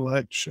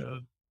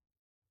selection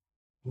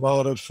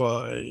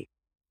modified.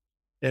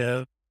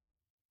 And,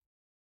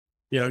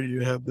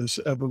 you have this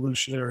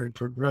evolutionary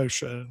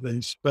progression.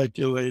 They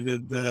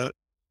speculated that,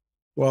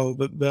 well,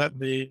 that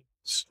means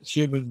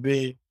human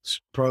beings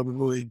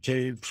probably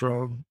came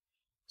from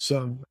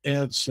some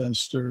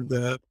ancestor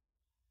that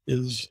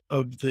is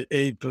of the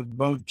ape and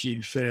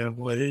monkey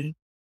family.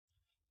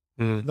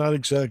 Mm. Not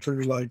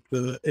exactly like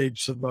the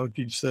apes and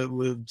monkeys that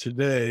live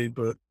today,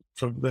 but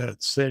from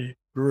that same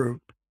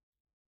group.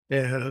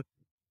 And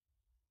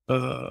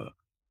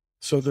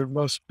so there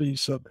must be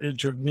some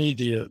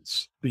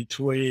intermediates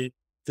between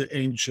the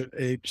ancient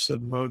apes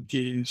and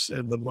monkeys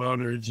and the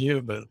modern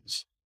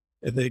humans.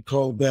 And they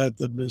called that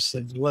the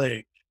missing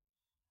link.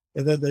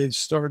 And then they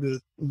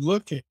started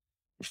looking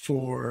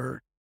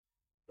for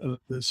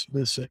this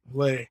missing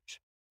link,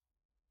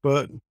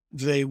 but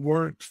they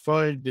weren't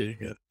finding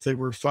it. They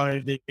were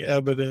finding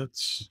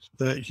evidence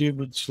that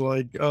humans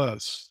like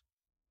us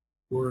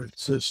were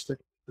existing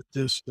in the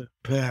distant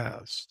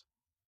past.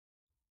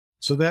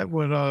 So that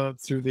went on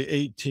through the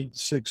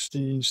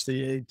 1860s,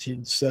 the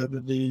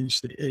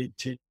 1870s, the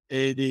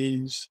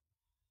 1880s.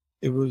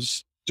 It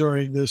was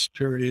during this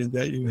period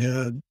that you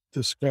had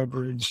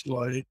discoveries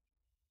like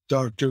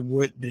Dr.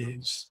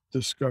 Whitney's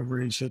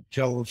discoveries in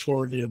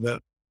California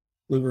that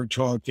we were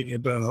talking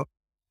about.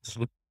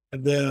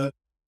 And then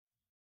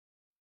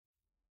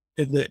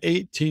in the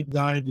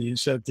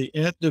 1890s, at the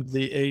end of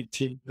the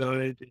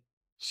 1890s,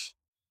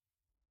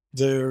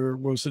 there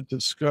was a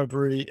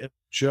discovery in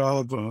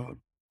Java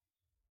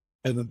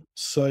at a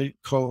site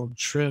called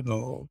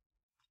Trino,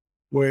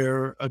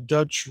 where a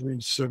Dutch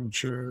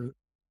researcher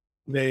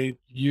named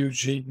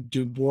Eugene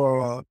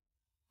Dubois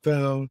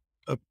found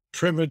a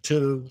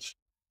primitive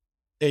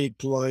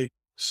ape-like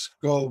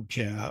skull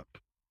cap.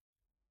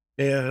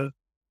 And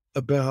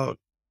about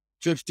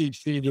 50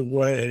 feet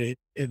away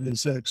in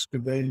his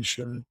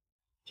excavation,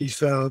 he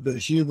found a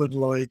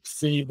human-like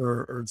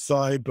femur or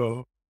thigh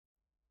bone,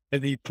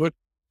 and he put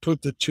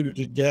the two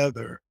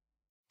together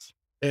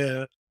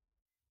and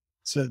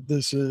said,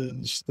 "This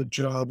is the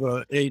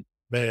Java ape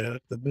man,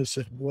 the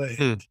missing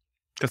link."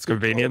 That's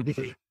convenient.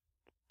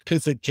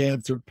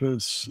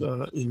 Pithecanthropus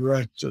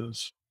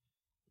erectus.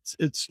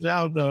 It's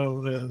now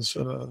known as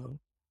Homo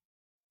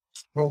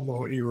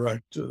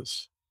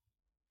erectus.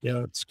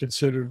 Yeah, it's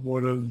considered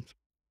one of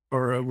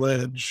our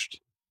alleged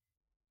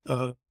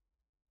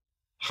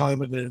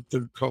hominid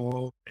they're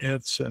called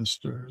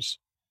ancestors.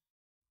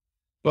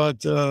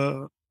 But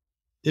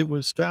it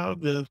was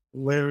found in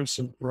layers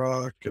of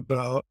rock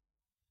about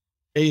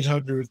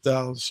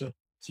 800,000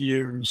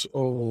 years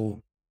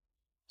old.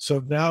 So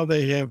now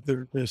they have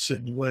their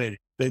missing link.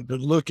 They've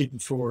been looking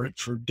for it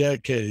for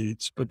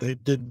decades, but they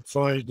didn't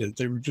find it.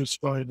 They were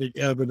just finding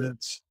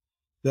evidence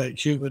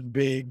that human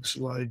beings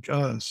like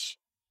us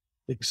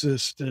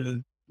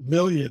existed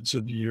millions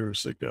of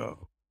years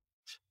ago.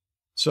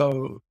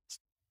 So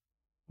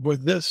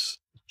when this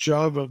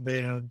Java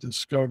man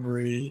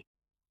discovery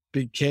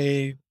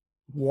became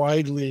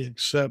widely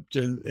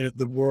accepted in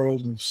the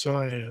world of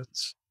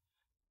science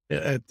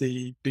at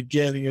the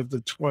beginning of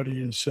the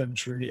 20th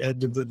century,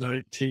 end of the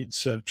 19th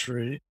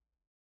century,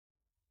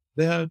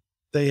 then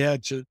they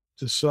had to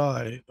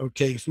decide,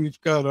 okay, if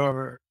we've got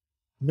our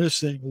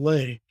missing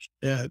link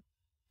at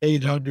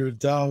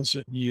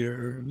 800,000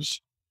 years,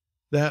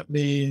 that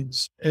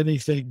means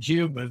anything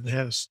human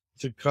has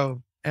to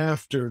come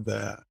after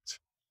that.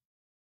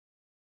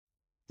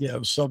 You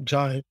know,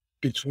 sometime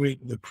between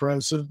the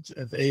present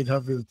and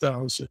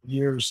 800,000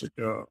 years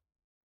ago.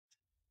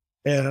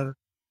 And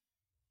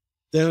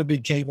then it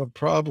became a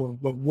problem.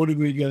 But what are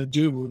we going to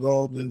do with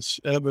all this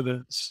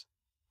evidence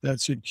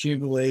that's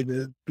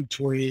accumulated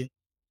between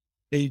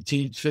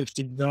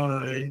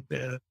 1859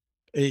 and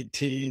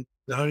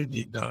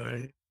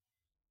 1899?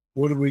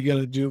 What are we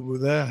going to do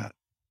with that?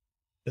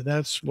 And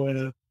that's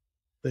when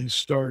they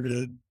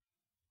started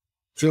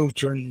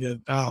filtering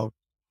it out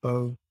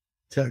of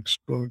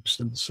textbooks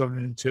and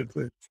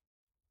scientific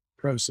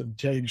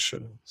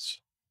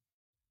presentations.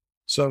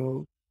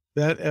 So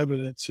that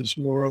evidence has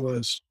more or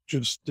less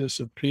just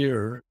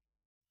disappeared.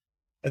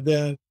 And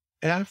then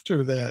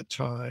after that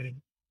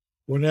time,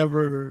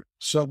 whenever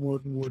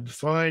someone would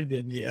find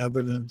any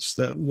evidence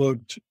that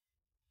looked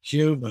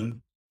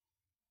human,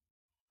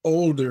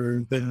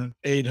 older than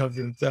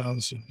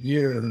 800,000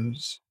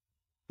 years,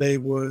 they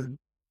would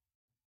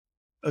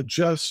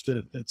adjust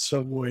it in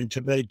some way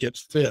to make it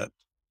fit.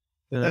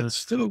 That's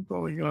still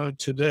going on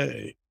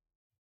today.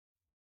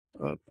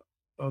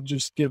 I'll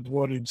just give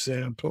one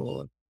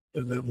example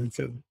and then we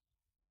can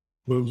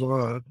move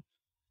on.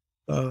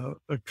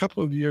 A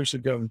couple of years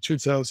ago, in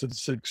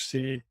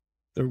 2016,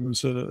 there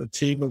was a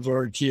team of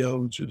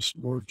archaeologists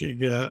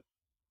working at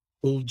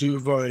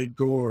Olduvai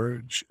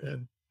Gorge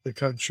in the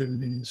country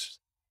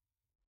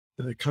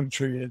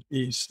in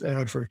East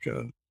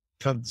Africa,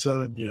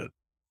 Tanzania.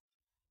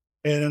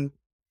 And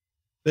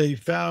they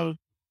found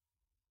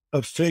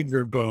a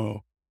finger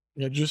bone.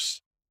 You know,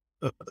 just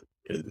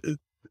it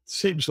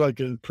seems like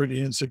a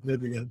pretty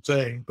insignificant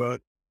thing,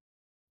 but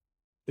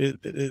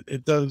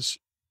it does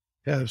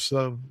have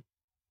some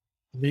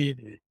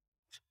meaning.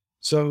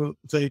 So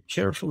they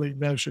carefully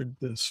measured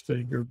this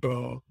finger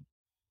bone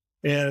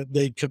and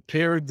they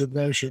compared the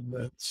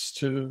measurements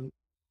to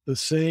the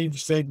same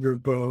finger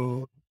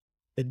bone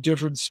in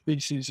different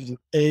species of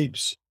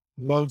apes,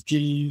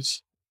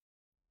 monkeys,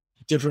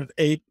 different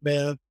ape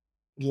men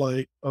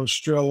like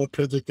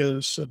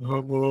Australopithecus and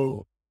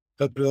Homo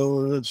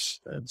habilis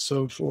and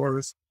so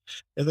forth.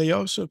 And they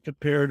also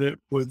compared it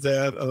with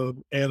that of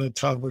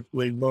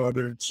anatomically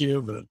modern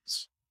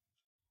humans.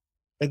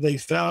 And they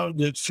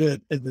found it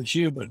fit in the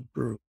human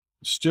group.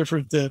 It's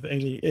different than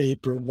any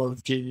ape or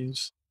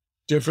monkeys,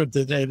 different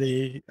than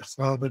any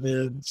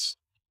hominids,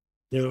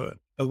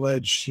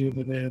 alleged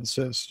human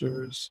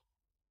ancestors,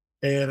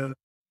 and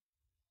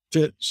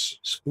fits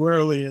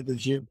squarely in the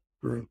human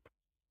group.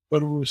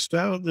 But it was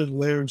found in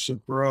layers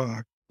of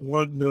rock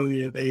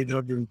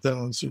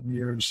 1,800,000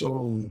 years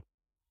old.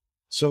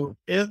 So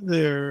in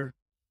their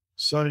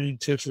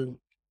scientific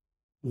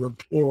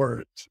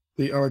report,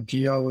 the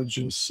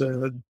archaeologist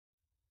said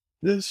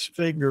this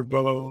finger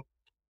bone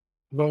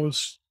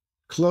most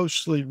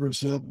closely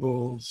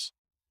resembles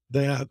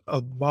that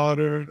of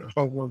modern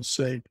Homo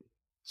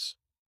sapiens,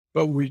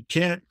 but we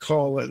can't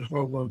call it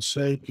Homo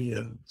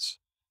sapiens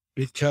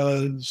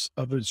because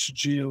of its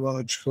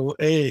geological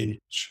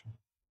age.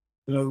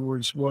 In other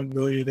words,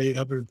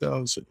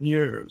 1,800,000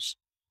 years.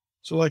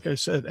 So, like I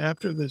said,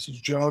 after this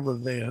Java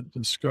Man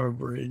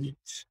discovery,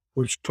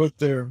 which put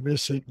their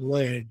missing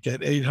link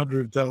at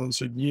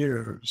 800,000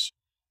 years,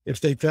 if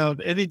they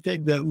found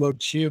anything that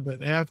looked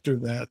human after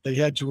that, they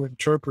had to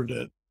interpret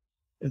it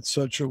in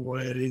such a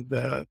way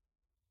that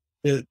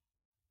it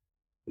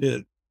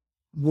it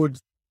would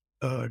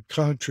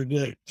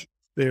contradict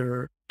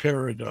their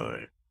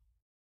paradigm.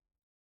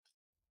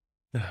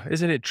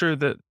 Isn't it true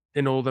that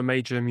in all the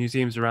major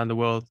museums around the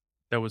world,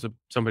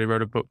 somebody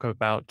wrote a book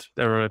about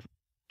there are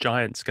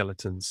giant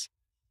skeletons.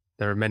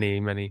 There are many,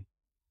 many.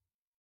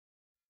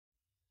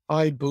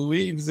 I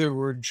believe there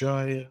were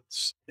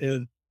giants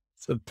in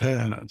the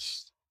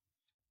past.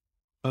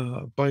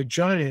 By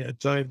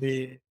giant, I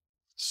mean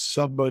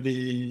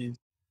somebody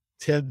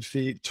 10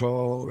 feet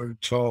tall or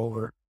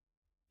taller.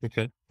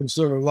 Okay. Because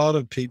there are a lot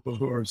of people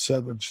who are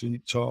 7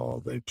 feet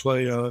tall. They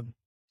play on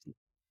Yeah,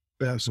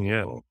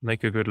 basketball.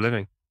 make a good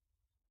living.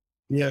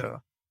 Yeah.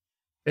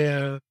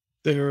 And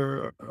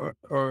there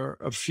are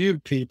a few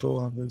people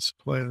on this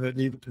planet,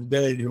 even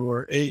today, who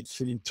are 8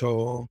 feet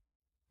tall.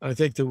 I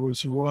think there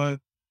was one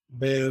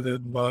man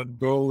in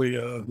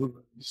Mongolia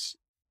who was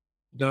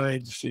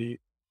 9 feet,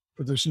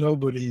 but there's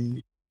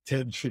nobody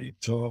 10 feet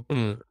tall,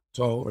 Mm.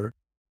 taller.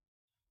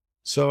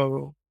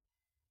 So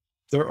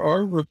there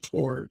are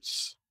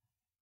reports,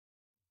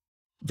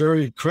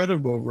 very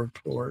credible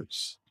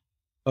reports,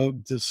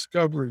 of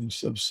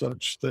discoveries of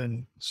such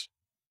things.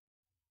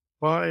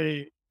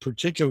 My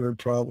particular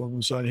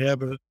problems, I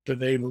haven't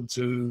been able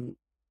to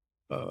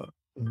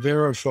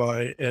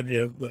verify any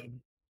of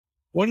them.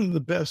 One of the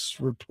best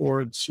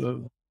reports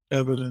of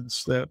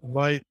evidence that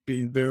might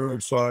be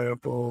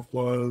verifiable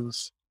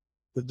was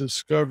the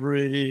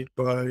discovery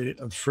by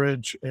a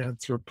French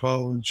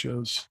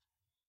anthropologist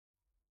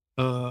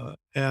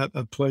at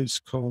a place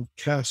called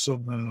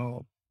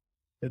Castelnau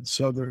in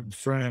southern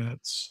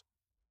France,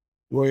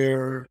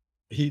 where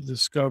he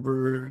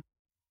discovered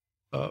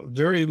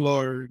very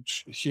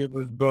large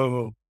human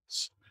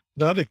bones,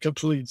 not a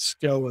complete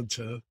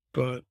skeleton,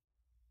 but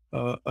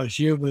a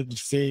human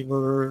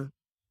femur,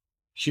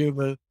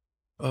 human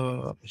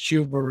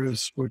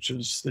humerus, which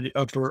is the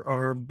upper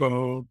arm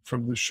bone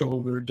from the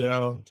shoulder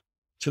down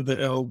to the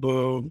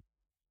elbow,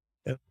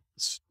 and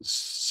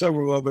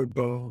several other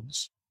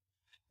bones.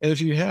 And if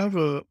you have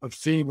a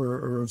femur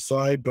or a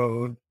thigh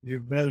bone,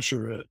 you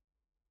measure it.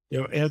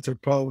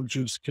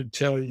 Anthropologists can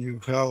tell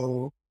you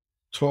how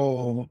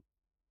tall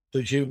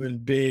the human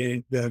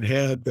being that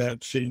had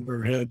that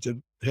femur had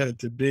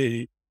to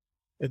be.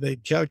 And they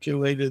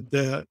calculated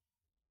that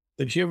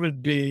the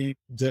human being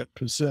that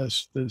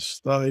possessed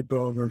this thigh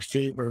bone or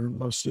femur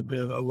must have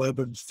been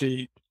 11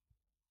 feet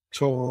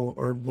tall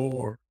or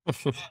more.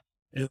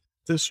 And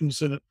this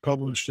was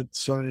published in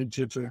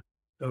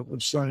a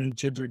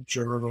scientific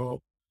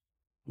journal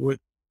with,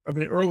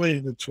 early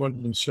in the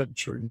 20th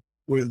century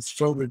with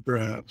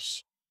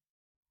photographs.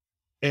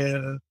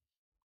 And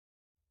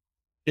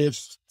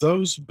if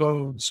those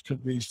bones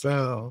could be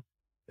found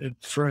in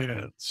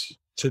France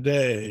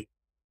today,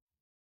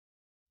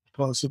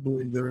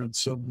 possibly they're in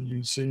some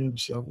museum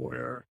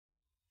somewhere,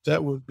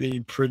 that would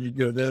be pretty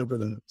good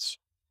evidence.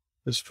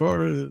 As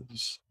far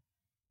as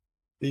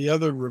the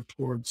other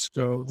reports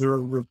go, there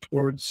are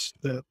reports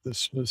that the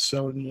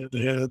Smithsonian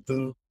had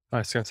the I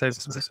was going to say the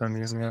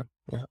Smithsonian. Yeah,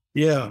 yeah.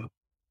 yeah,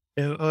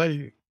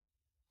 and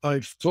I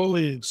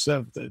fully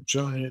accept that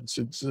giants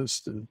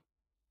existed,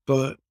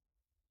 but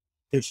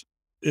if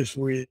if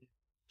we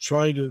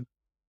try to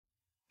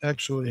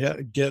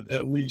actually get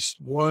at least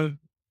one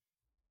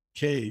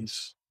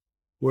case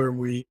where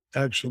we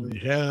actually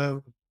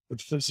have the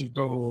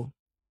physical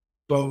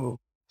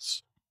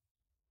bones,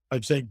 I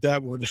think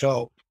that would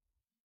help,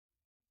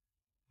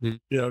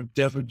 Mm.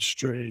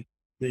 demonstrate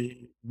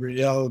the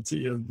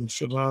reality of the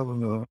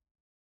phenomena.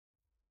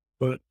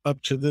 But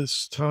up to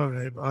this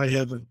time, I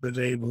haven't been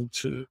able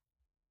to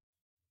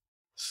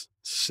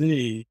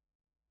see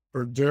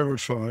or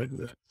verify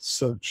that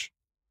such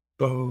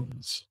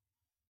bones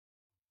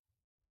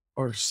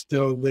are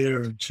still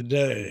there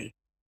today.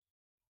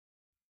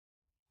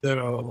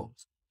 No,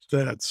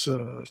 that's,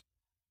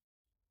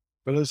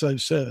 but as I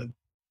said,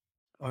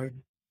 I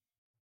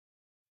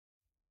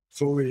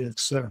fully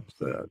accept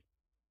that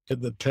in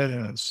the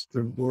past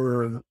there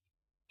were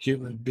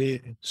human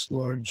beings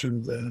larger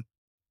than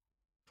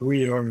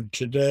we are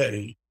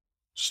today.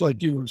 Just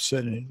like you were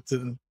saying,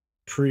 the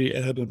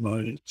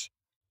pre-Adamite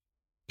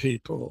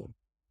people,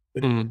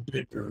 they were Mm,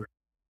 bigger.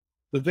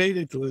 The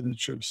Vedic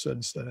literature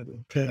says that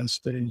in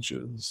past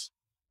ages,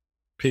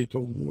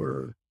 people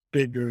were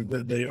bigger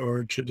than they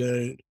are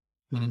today.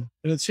 mm,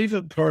 And it's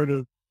even part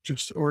of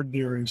just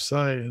ordinary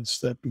science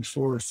that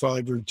before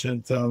 5 or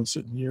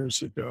 10,000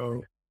 years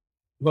ago,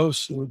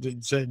 most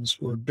living things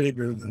were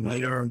bigger than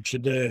they are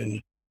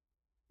today.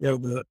 You know,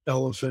 the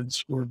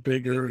elephants were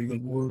bigger, the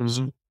wolves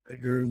mhm, were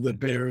bigger, the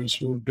bears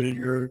were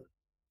bigger,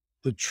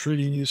 the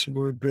trees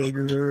were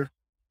bigger.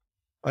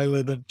 I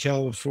live in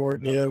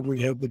California.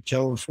 We have the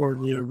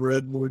California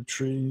redwood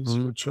trees,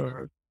 mhm, which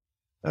are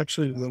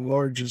actually the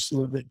largest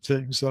living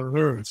things on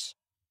Earth,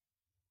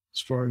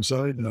 as far as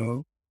I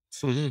know.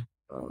 mhm.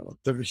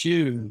 They're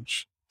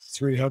huge,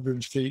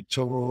 300 feet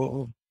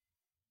tall.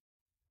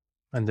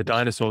 And the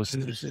dinosaurs.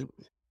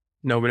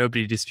 No,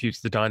 nobody disputes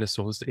the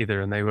dinosaurs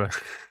either, and they were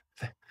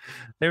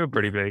they were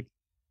pretty big.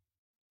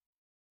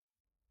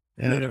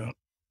 Yeah, Yeah, I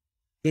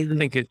bigger than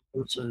think it.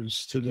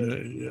 dinosaurs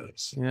today,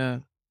 yes. Yeah,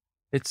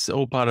 it's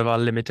all part of our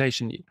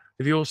limitation.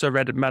 Have you also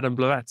read Madame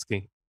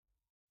Blavatsky?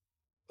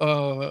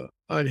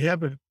 I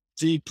haven't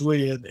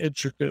deeply and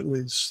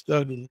intricately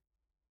studied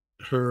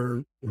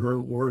her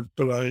work,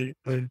 but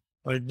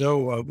I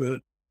know of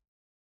it,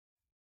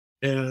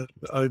 and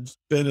I've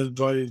been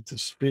invited to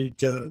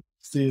speak at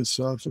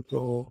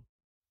theosophical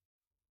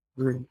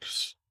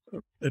groups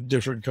in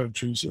different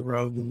countries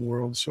around the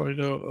world, so I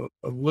know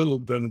a little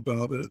bit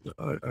about it.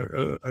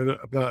 I'm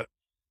not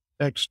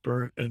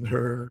expert in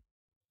her.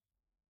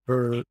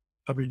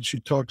 I mean, she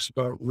talks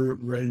about root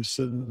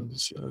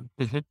races and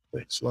Hmm.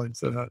 things like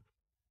that.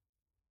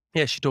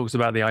 Yeah, she talks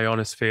about the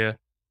ionosphere,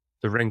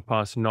 the ring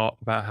pass knot,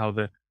 about how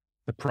the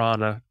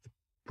prana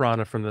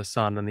from the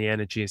sun and the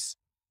energies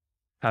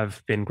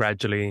have been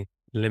gradually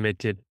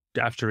limited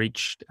after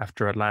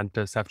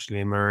Atlantis, after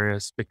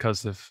Lemurius,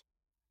 because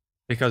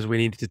we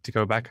needed to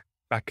go back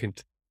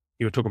into.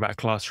 You were talking about a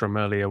classroom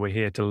earlier. We're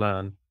here to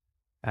learn,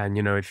 and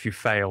if you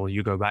fail,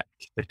 you go back.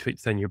 They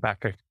send you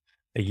back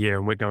a year,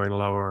 and we're going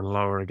lower and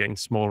lower and getting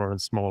smaller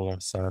and smaller.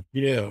 So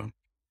Yeah.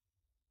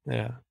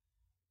 yeah.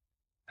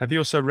 Have you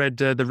also read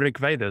the Rig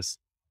Vedas?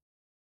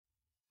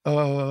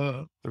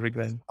 Uh, The Rig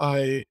Veda.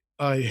 I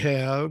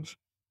have.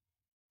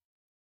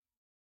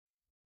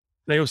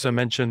 They also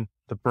mention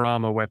the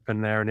Brahma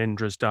weapon there and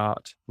Indra's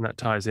dart, and that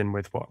ties in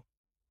with what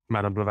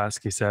Madame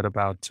Blavatsky said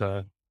about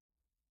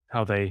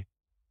how they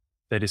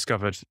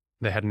discovered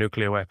they had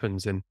nuclear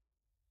weapons in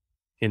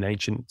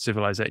ancient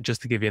civilization,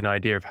 just to give you an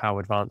idea of how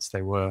advanced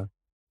they were.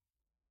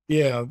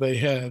 Yeah, they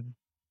had.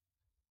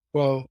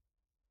 Well,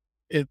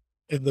 it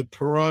in the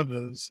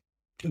Puranas,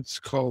 it's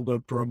called a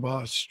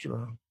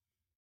Brahmastra,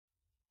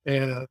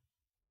 and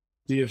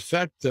the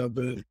effect of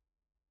it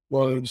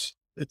was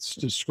it's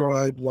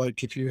described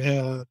like if you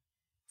had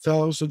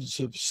thousands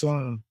of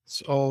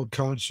suns all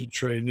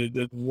concentrated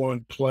in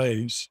one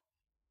place,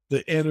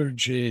 the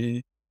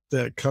energy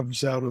that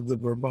comes out of the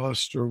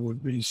Brahmastra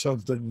would be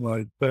something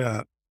like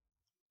that.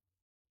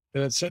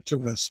 And it's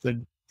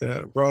interesting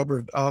that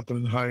Robert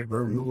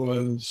Oppenheimer, who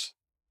was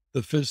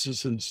the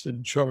physicist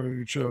in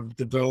charge of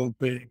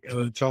developing an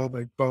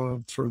atomic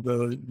bomb for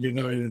the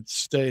United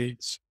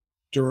States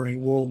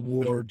during World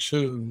War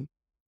II,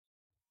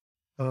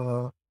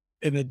 uh,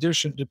 in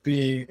addition to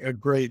being a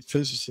great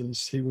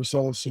physicist, he was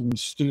also a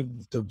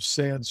student of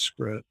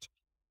Sanskrit,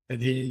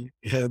 and he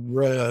had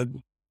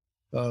read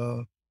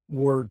uh,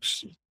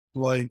 works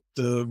like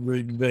the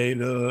Rig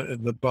Veda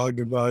and the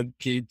Bhagavad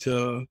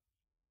Gita,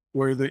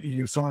 where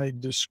you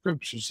find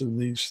descriptions of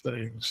these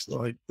things,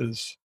 like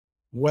this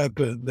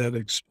weapon that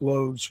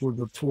explodes with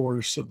the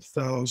force of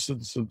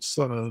thousands of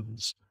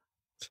suns.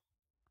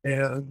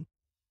 And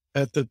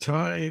at the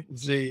time,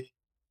 the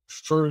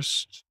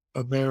first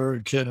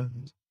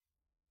American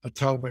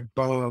atomic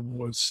bomb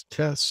was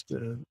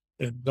tested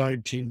in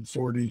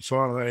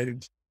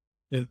 1945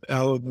 in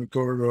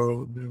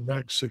Alamogordo, New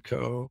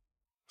Mexico.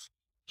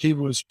 He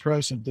was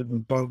present in the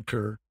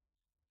bunker.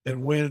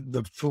 And when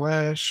the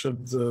flash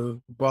of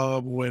the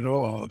bomb went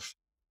off,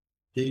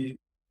 he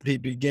he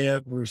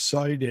began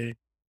reciting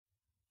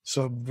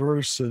some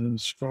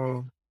verses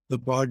from the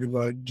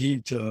Bhagavad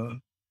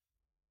Gita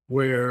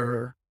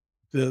where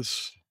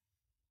this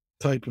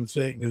type of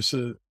thing is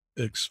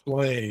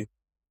explained.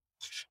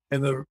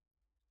 And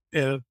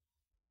and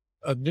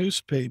a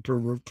newspaper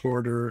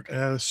reporter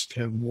asked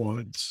him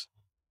once,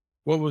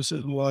 what was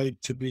it like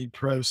to be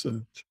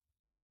present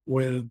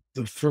when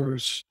the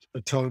first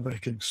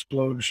atomic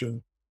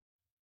explosion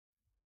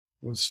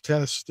was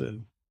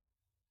tested?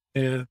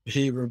 And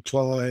he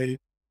replied,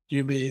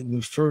 you mean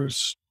the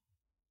first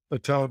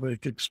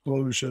atomic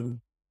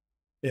explosion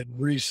in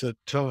recent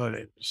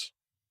times?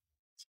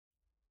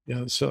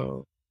 Yeah,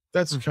 so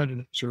that's Mm. kind of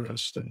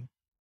interesting.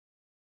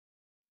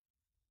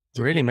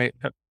 Really, mate.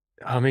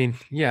 I mean,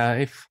 yeah.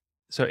 If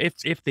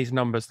these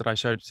numbers that I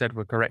said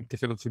were correct,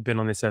 if we've been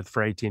on this earth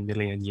for 18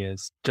 million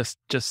years, just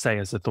say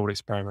as a thought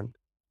experiment,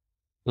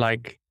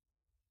 like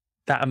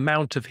that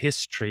amount of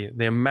history,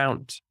 the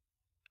amount.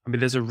 I mean,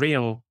 there's a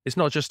real. It's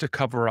not just a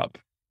cover up,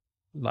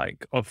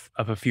 like of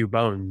a few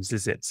bones,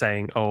 is it?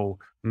 Saying, oh,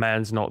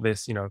 man's not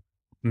this.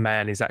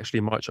 Man is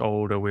actually much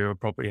older. We were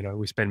probably,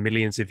 we spend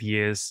millions of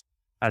years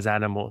as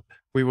animal.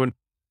 We wouldn't.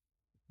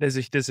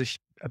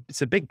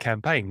 It's a big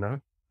campaign, no?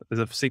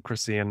 There's a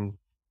secrecy and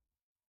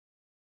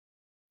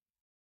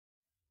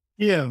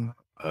Yeah,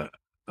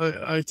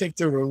 I think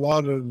there were a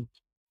lot of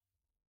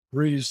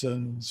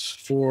reasons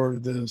for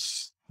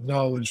this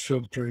knowledge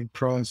filtering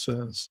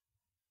process.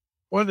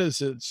 One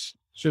is it's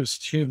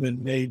just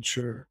human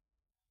nature.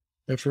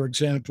 And for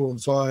example,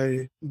 if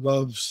I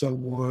love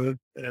someone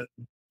and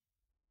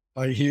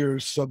I hear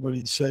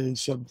somebody say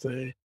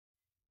something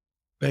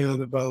bad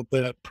about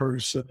that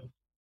person,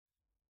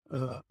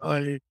 uh,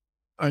 I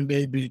I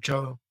may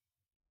become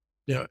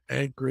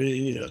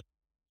angry,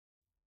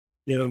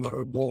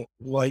 or won't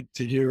like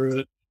to hear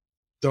it,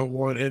 don't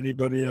want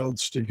anybody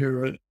else to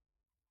hear it.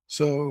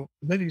 So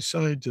many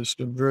scientists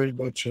are very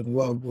much in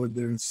love with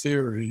their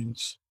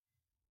theories.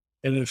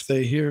 And if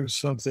they hear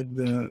something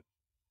that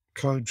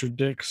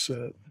contradicts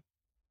it,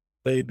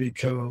 they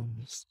become,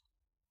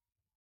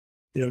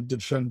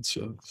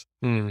 defensive,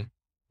 mm,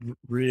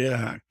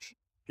 react,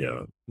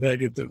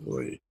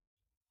 negatively.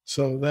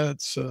 So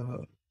that's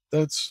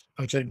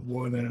I think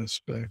one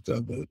aspect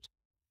of it.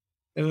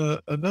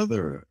 And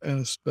another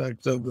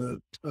aspect of it,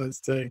 I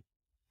think,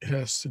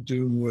 has to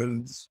do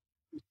with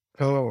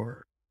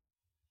power.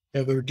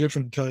 And there are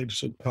different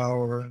types of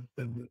power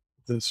in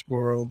this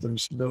world.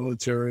 There's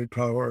military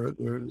power,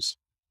 there's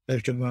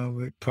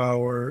economic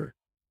power,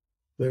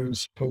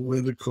 there's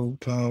political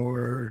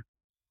power,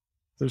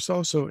 there's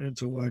also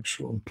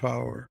intellectual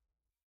power,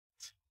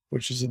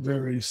 which is a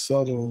very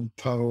subtle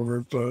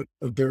power, but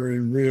a very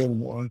real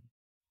one.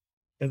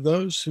 And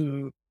those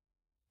who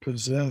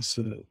possess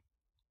it,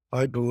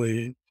 I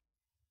believe,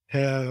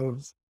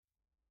 have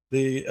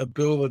the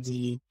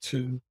ability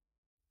to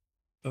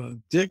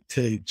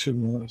dictate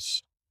to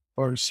us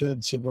our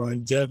sense of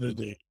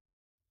identity.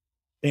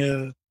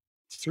 And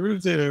through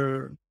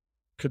their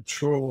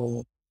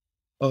control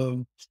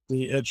of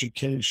the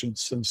education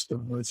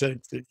system, I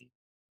think the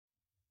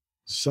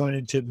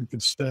scientific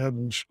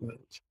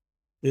establishment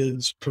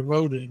is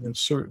promoting a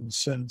certain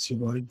sense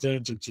of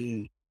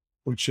identity,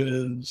 which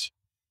is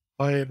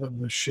I am a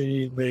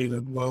machine made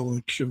of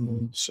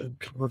molecules in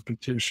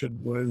competition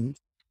with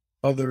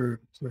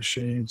other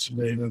machines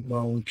made of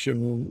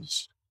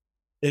molecules,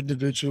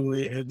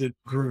 individually and in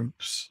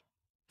groups.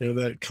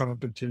 That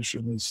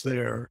competition is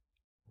there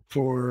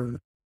for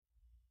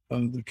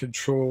the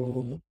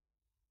control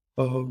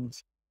of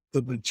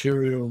the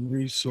material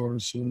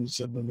resources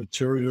and the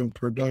material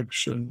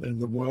production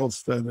and the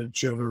wealth that it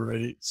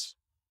generates.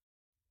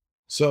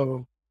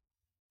 So,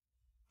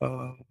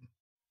 uh,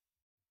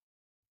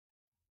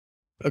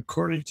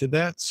 according to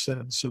that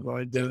sense of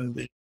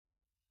identity,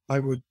 I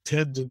would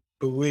tend to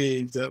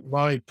believe that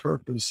my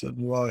purpose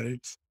in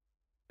life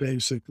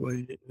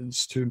basically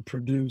is to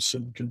produce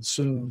and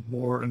consume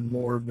more and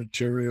more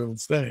material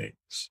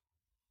things.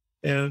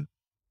 And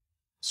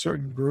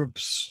certain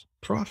groups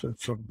profit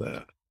from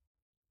that.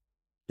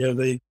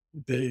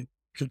 They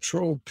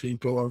control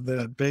people on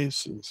that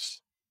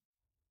basis.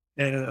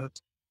 And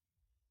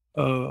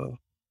uh,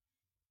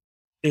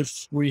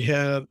 if we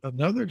had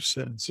another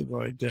sense of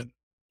identity,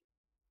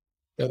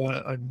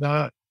 that I'm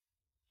not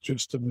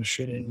just a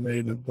machine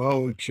made of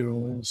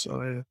molecules,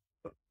 I am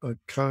a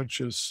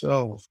conscious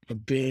self, a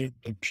being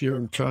of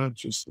pure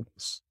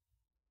consciousness.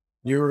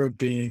 You're a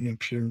being of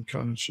pure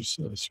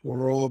consciousness.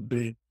 We're all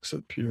beings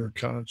of pure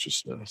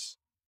consciousness.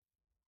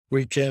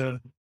 We can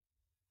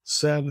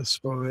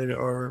satisfy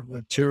our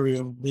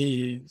material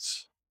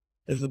needs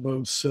in the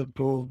most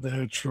simple,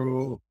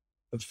 natural,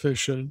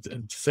 efficient,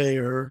 and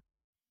fair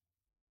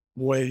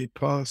way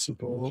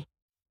possible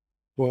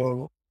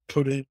while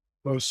putting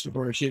most of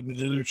our human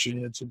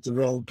energy into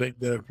developing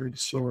that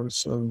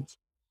resource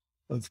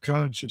of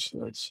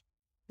consciousness.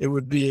 It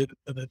would be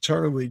an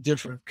entirely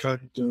different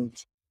kind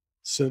of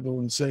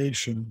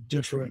civilization,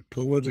 different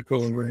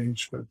political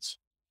arrangements,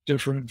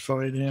 different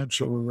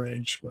financial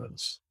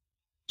arrangements,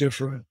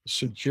 different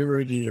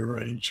security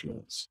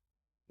arrangements.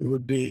 It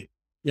would be,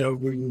 we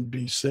would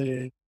be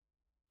saying,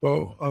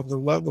 well, on the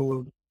level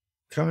of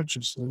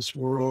consciousness,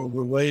 we're all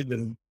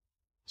related.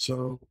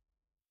 So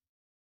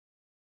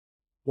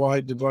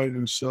why divide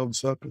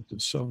ourselves up into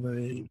so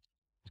many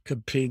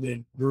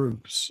competing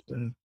groups?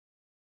 And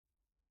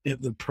in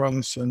the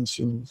process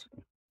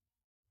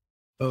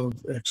of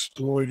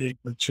exploiting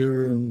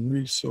material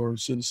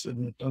resources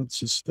in an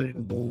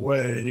unsustainable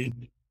way,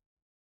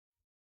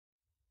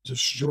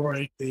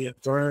 destroying the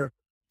environment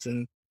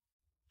and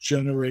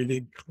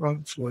generating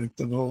conflict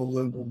at all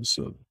levels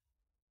of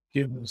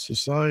human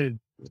society.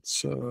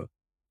 It's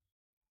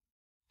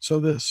so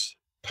this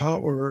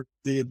power,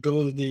 the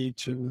ability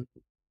to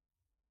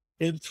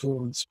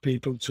influence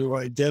people to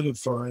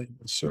identify in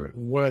a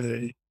certain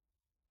way,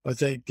 I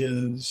think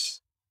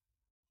is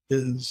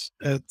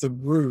at the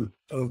root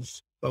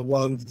of a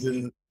lot of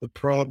the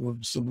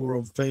problems the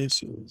world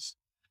faces.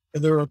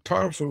 And there are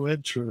powerful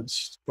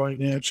interests,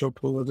 financial,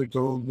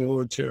 political,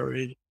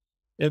 military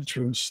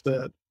interests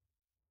that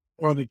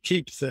want to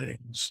keep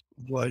things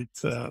like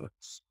that.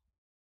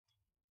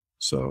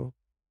 So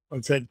I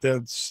think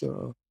that's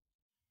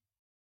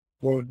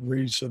one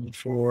reason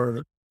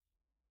for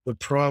the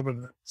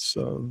prominence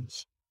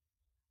of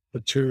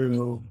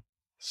material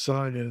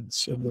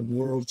science in the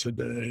world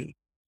today.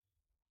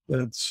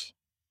 That's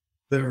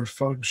their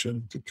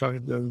function to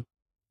kind of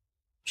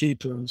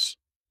keep us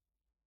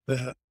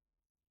that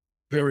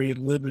very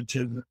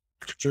limited,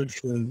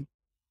 strictly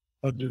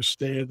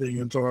understanding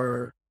of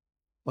our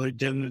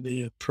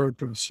identity and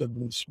purpose in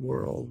this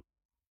world.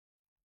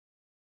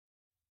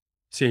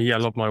 So yeah, a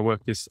lot of my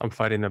work is I'm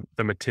fighting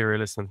the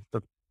materialism,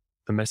 the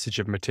message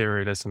of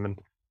materialism. And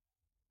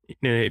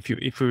if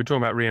we were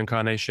talking about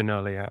reincarnation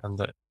earlier, and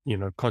that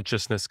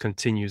consciousness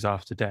continues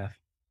after death,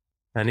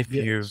 and if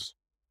Yes.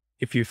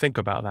 you think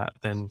about that,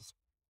 then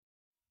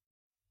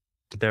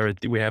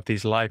we have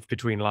these life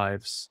between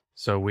lives.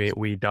 So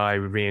we die,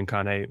 we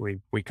reincarnate,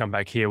 we come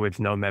back here with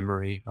no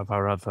memory of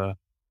our other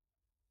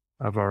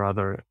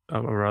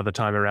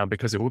time around,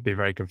 because it would be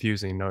very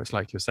confusing. It's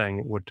like you're saying,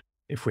 it would,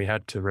 if we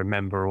had to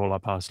remember all our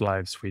past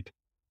lives, we'd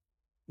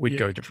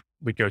Yeah.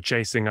 go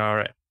chasing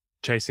our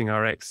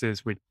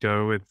exes. We'd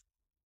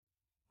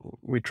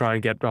try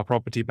and get our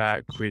property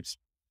back. We'd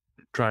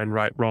try and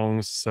right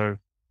wrongs. So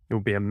it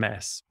would be a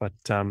mess. But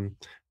I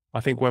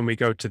think when we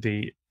go to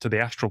the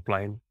astral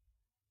plane,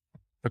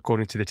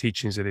 according to the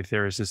teachings of the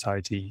Aetherius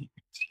Society,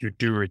 you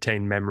do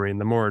retain memory, and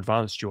the more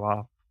advanced you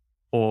are,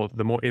 or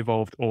the more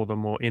evolved, or the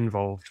more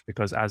involved,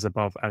 because as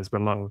above, as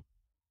below.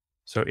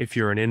 So if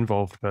you're an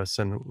involved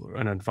person,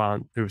 an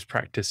advanced who's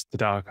practiced the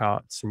dark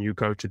arts, and you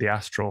go to the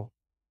astral,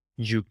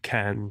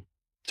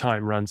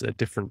 time runs at a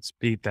different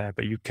speed there,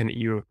 but you can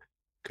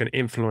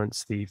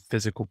influence the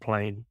physical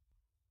plane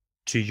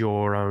to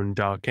your own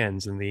dark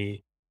ends. And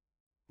we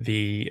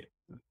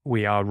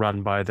are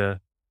run by the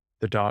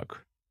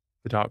dark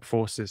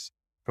forces,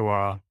 who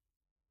are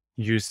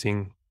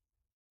feeding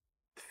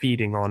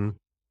on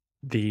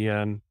the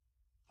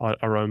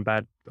our own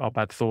bad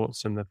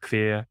thoughts and the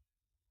fear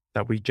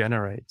that we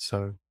generate.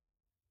 So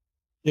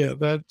Yeah,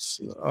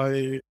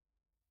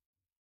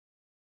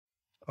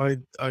 I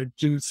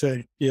do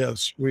think,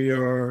 yes, we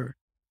are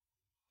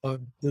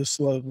on this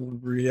level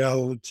of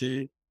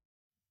reality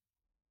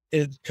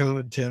in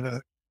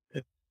contact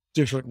in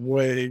different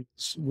ways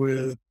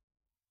with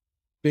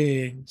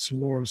beings,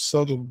 more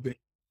subtle beings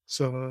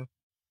on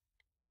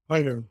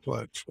higher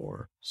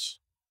platforms.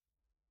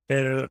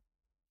 And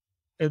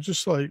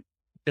just like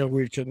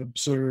we can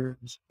observe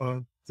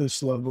on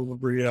this level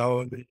of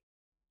reality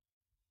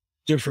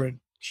different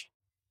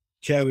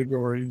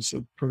categories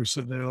of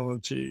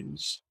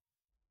personalities.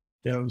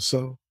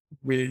 So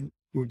we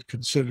would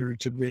consider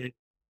to be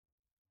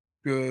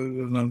good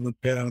and on the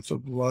path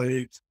of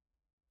light.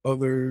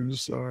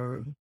 Others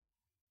are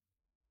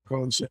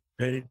causing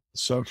pain and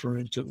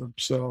suffering to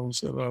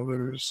themselves and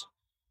others,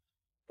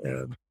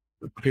 and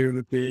appear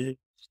to be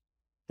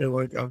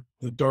like on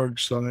the dark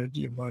side,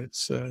 you might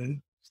say.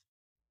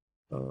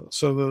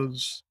 So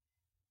those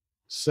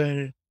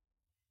same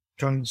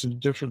kinds of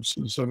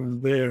differences are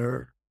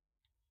there,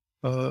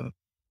 the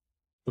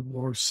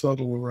more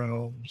subtle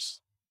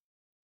realms.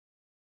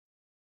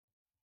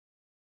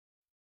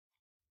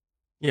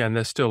 yeah, and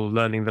they're still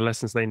learning the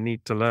lessons they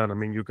need to learn. I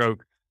mean,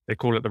 they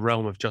call it the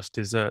realm of just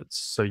desserts.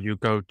 So you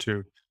go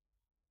to,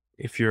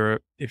 if you're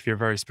a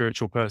very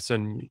spiritual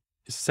person,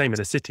 it's the same in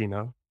a city.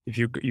 No, if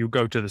you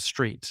go to the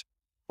street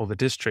or the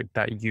district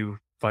that you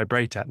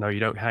vibrate at. No, you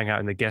don't hang out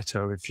in the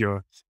ghetto. If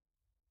you're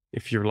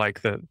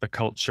like the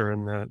culture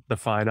and the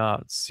fine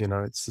arts,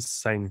 it's the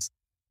same.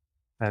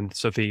 And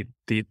so the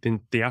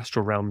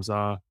astral realms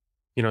are,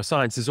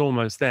 science is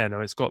almost there.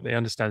 No, it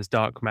understands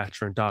dark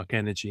matter and dark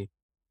energy.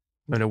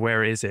 And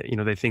where is it?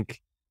 They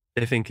think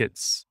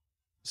it's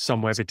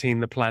somewhere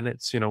between the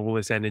planets. All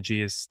this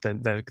energy is,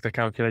 then the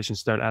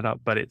calculations don't add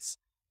up, but it's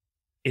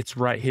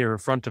right here in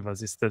front of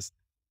us. It's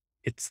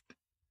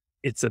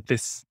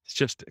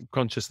just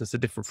consciousness, a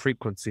different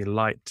frequency,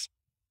 light.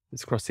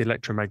 It's across the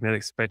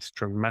electromagnetic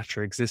spectrum,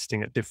 matter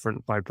existing at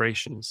different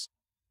vibrations.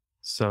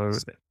 So,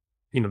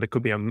 there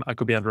could be I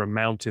could be under a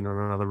mountain on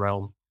another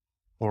realm,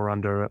 or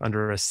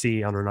under a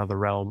sea on another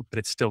realm, but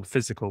it's still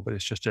physical, but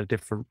it's just a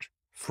different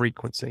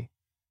frequency.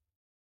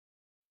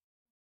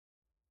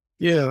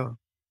 Yeah.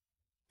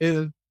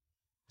 In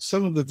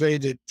some of the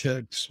Vedic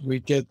texts, we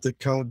get the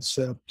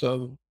concept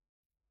of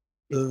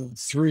the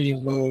three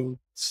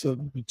modes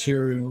of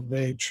material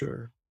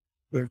nature.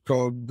 They're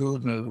called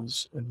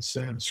gunas in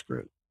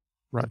Sanskrit.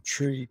 Right.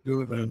 Three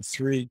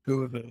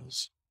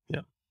gunas.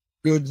 Yeah.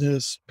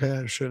 Goodness,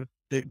 passion,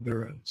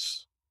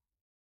 ignorance.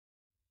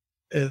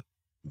 And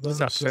those,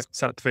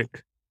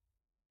 Sattvic,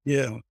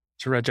 yeah,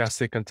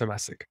 Rajasic, and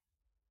Tamasic.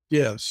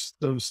 yes,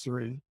 those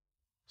three.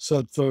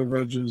 Sattva,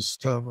 Rajas,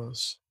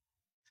 Tamas.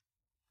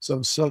 So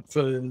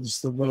Sattva is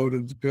the mode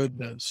of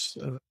goodness.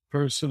 A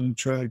person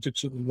attracted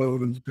to the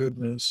mode of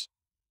goodness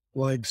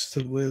likes to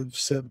live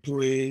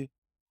simply,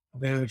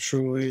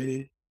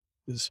 naturally,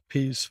 is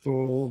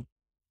peaceful,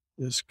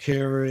 is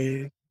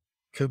caring,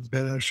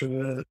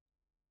 compassionate,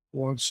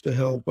 wants to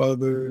help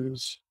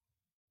others,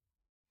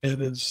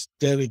 and is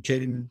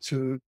dedicated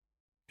to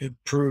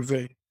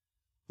improving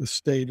the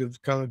state of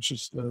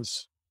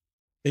consciousness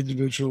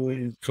individually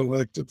and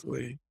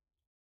collectively.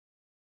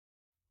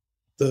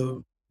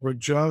 The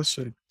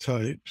Rajasic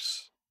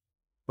types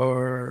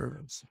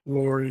are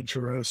more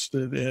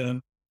interested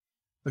in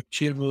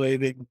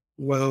accumulating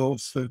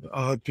wealth and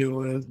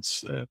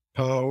opulence and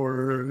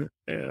power.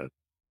 And,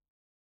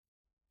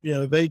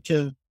 they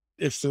can,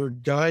 if they're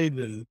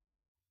guided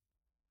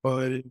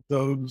by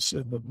those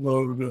in the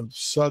mode of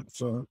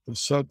sattva, the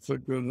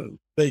sattva guna,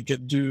 they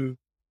can do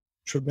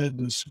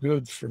tremendous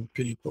good for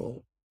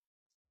people.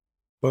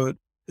 But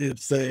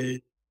if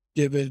they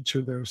give in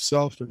to their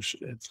selfish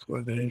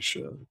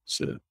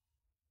inclinations,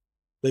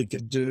 they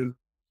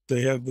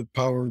have the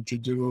power to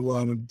do a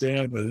lot of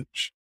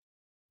damage.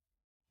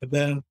 And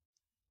then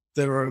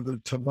there are the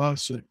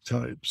tamasic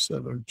types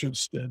that are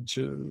just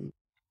into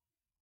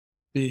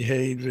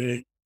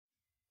behaving.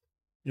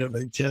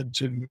 They tend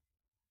to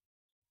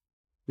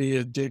be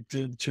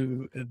addicted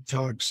to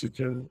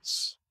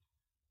intoxicants,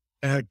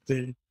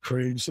 acting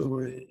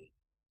crazily.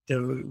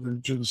 They're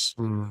just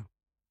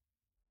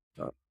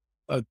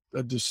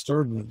a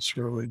disturbance,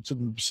 really, to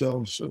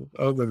themselves and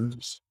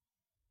others.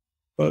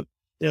 But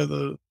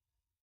the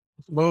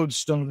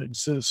modes don't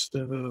exist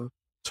in a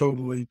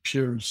totally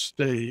pure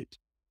state.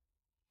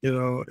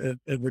 In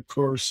the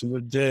course of a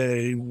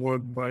day,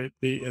 one might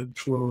be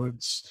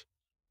influenced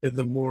in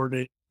the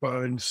morning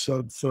by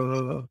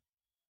sattva,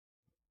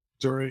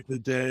 during the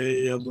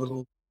day, a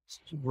little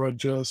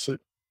rajasic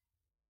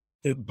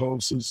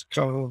impulses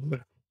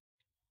come,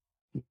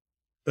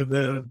 and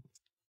then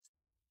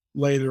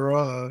later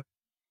on,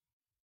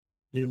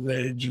 you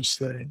may just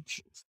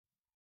think,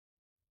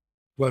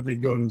 let me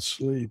go to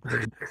sleep.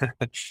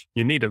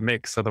 You need a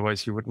mix,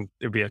 otherwise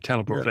it'd be a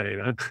terrible day.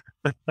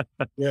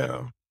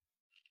 Yeah.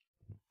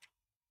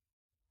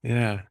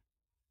 Yeah.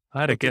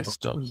 I had a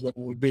guest on. That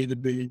would be to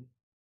be,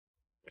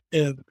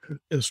 and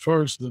as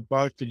far as the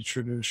bhakti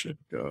tradition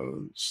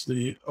goes,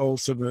 the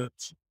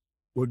ultimate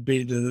would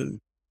be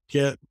to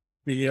get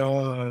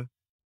beyond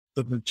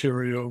the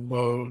material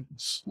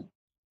modes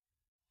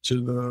to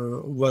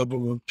the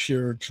level of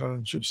pure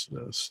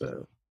consciousness,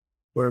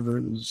 where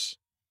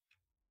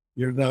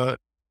you're not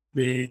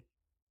being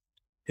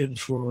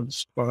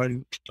influenced by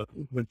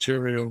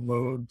material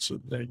modes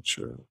of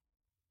nature.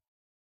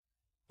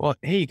 Well,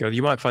 here you go.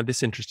 You might find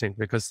this interesting,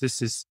 because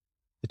this is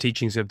the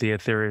teachings of the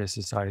Aetherius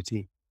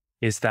Society,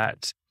 is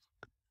that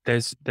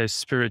there's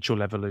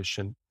spiritual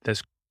evolution,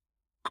 there's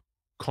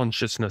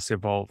consciousness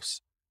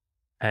evolves,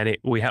 and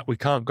we have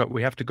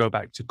to go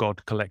back to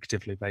God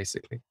collectively,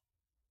 basically.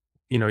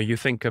 You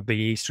think of the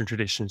Eastern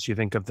traditions, you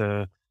think of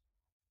the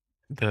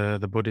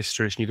Buddhist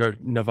tradition, you go,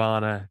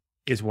 nirvana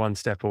is one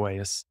step away.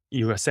 As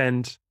you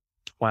ascend,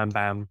 wham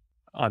bam,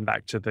 I'm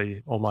back to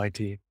the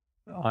Almighty.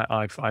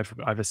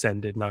 I've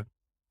ascended now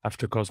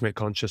after cosmic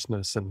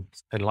consciousness and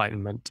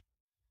enlightenment.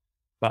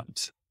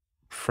 But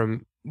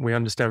we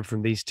understand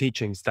from these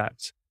teachings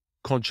that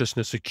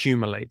consciousness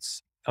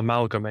accumulates,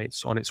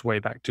 amalgamates on its way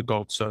back to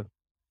God. So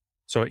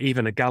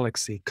even a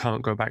galaxy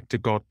can't go back to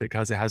God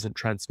because it hasn't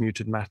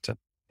transmuted matter.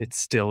 It's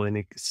still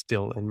in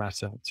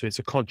matter. So it's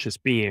a conscious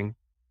being,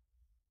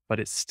 but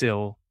it's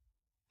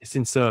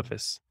in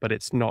service, but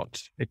it's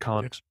not, it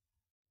can't.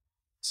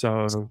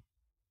 So,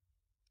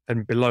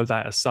 and below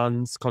that are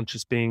suns,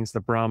 conscious beings,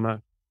 the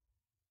Brahma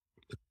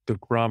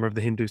of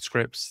the Hindu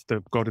scripts,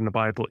 the God in the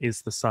Bible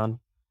is the sun,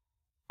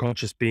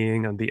 conscious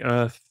being, and the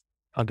earth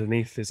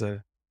underneath is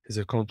a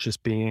conscious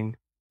being.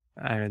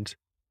 And,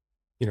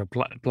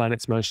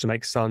 planets merge to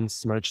make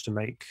suns, merge to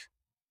make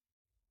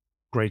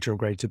greater and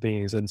greater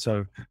beings. And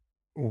so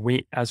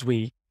as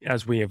we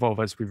evolve,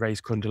 as we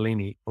raise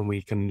Kundalini, and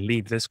we can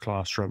leave this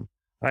classroom.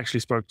 I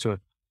actually spoke to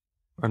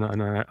an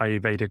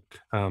Ayurvedic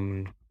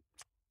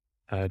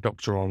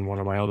doctor on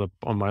my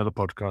other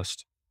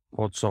podcast,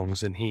 Odd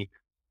Songs, and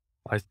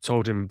I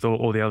told him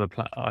all the other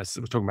I was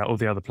talking about all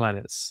the other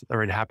planets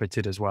are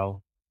inhabited as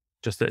well,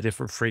 just at a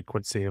different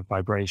frequency of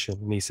vibration.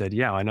 And he said,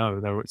 "Yeah, I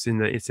know. It's in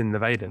the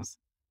Vedas."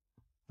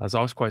 I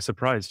was quite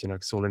surprised,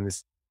 it's all in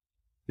this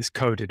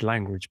coded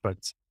language.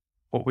 But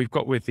what we've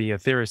got with the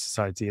Aetherius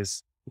Society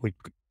is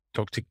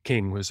Dr.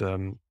 King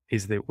he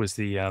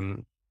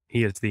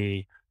is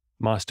the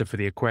master for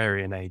the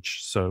Aquarian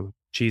age. So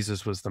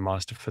Jesus was the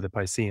master for the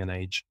Piscean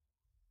age.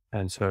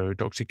 And so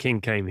Dr.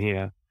 King came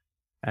here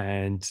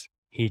and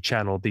he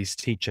channeled these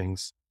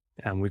teachings,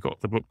 and we got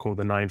the book called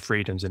The Nine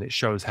Freedoms, and it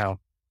shows how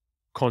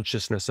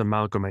consciousness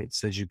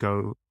amalgamates as you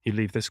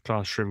leave this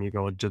classroom, you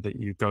go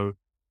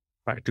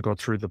back to God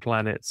through the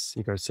planets,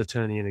 you go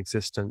Saturnian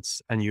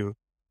existence, and you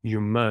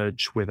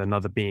merge with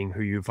another being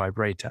who you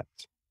vibrate at.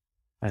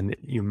 and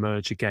you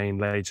merge again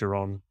later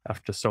on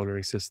after solar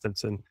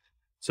existence. And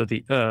so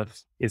the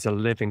Earth is a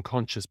living,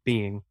 conscious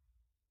being,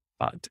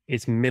 but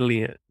it's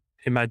million.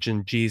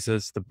 Imagine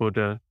Jesus, the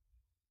Buddha,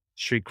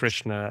 Sri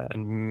Krishna,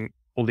 and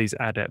all these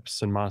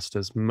adepts and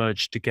masters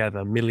merged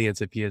together,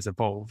 millions of years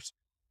evolved.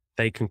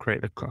 They can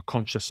create a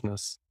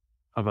consciousness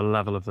of a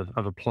level of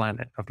a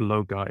planet, of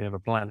logi of a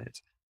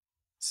planet.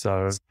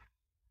 So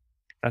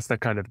that's the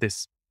kind of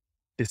this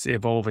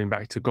evolving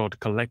back to God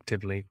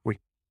collectively.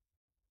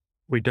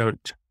 We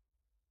don't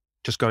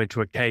just go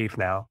into a cave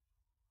now,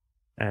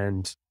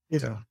 and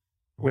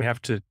we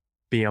have to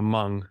be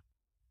among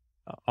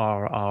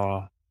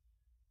our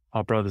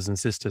brothers and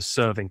sisters,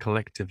 serving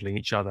collectively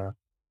each other.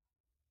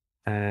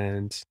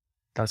 And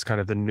that's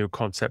kind of the new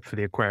concept for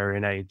the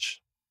Aquarian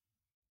age.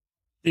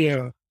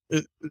 Yeah,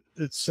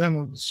 it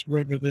sounds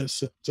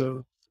reminiscent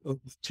of the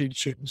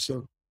teachings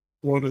of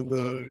one of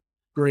the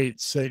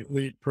great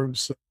saintly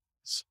persons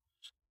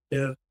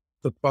in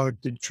the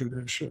Bhakti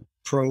tradition,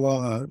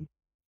 Prahlad,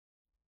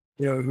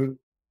 who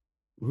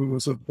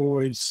was a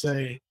boy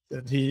saint,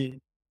 and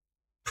he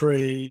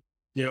prayed,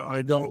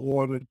 I don't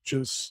want to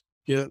just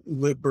get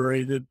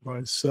liberated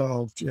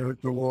myself,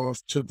 go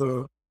off to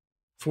the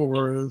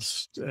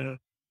forest and,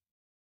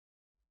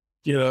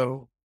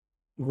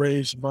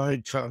 raise my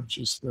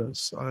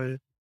consciousness. I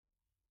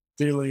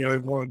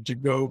want to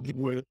go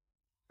with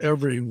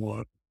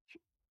everyone,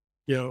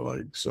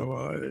 so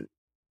I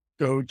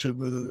go to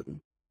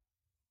the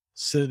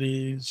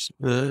cities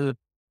where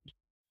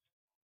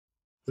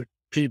the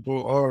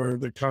people are,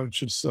 the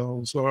conscious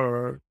selves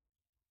are,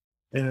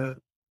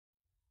 and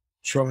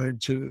trying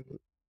to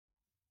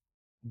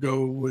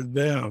go with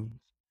them.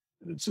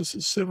 It's just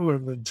a similar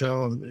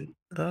mentality.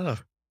 Oh,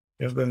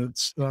 And then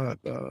it's not,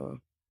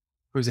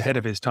 who's ahead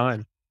of his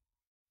time?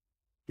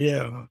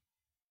 yeah.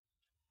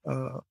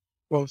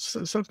 Well,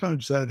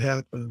 sometimes that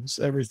happens.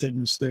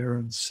 Everything is there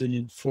in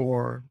seed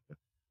form.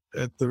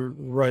 At the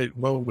right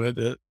moment,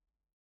 it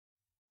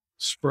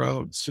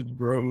sprouts and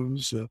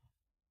grows and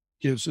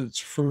gives its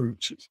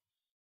fruit.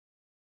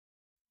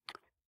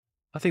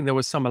 I think there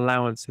was some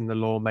allowance in the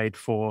law made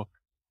for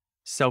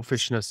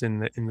selfishness in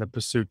the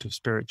pursuit of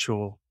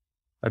spiritual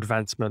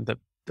advancement, that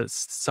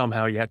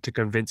somehow you had to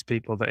convince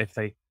people that if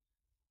they,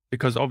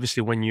 because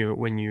obviously when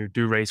you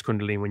do raise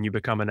Kundalini, when you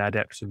become an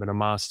adept and a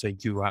master,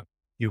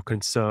 you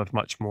can serve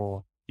much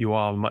more. You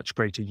are much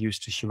greater use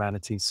to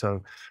humanity.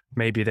 So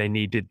maybe you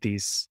needed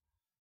these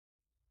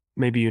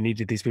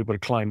people to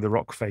climb the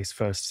rock face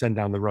first, send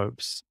down the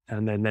ropes,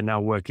 and then they're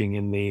now working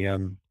in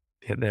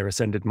they're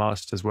ascended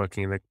masters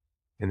working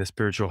in the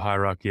spiritual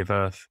hierarchy of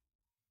Earth,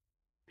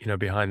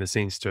 behind the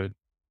scenes to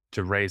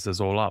raise us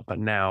all up. But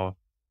now,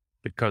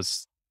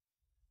 because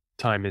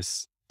time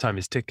is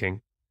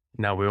ticking,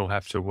 now we all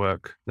have to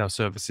work. Now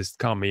services,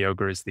 karma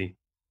yoga is the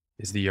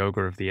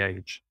yoga of the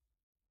age.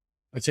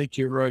 I think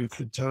you're right.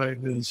 The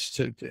time is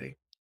ticking.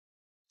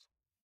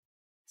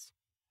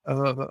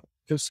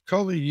 Because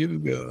Kali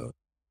Yuga,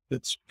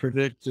 it's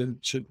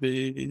predicted to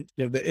be,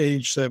 the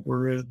age that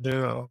we're in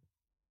now,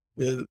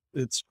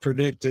 it's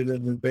predicted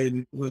in the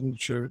Vedic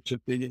literature to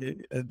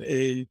be an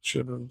age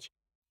of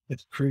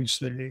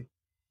increasing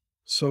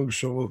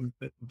social and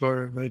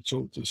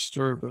environmental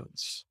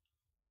disturbance.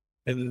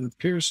 And it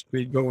appears to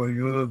be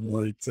going on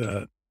like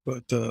that.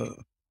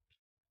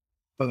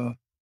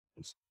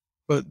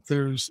 But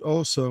there's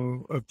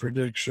also a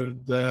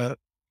prediction that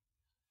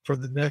for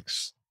the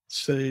next,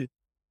 say,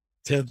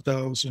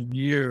 10,000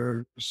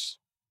 years,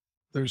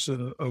 there's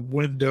a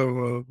window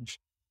of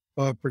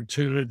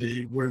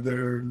opportunity where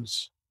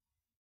there's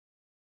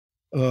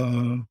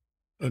a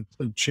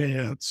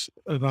chance,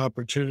 an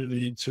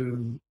opportunity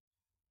to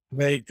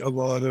make a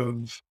lot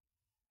of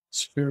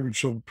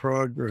spiritual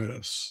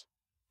progress.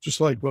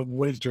 Just like when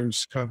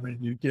winter's coming,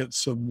 you get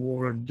some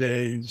warm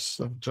days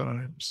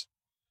sometimes,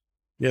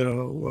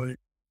 like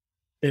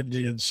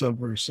Indian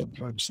summer,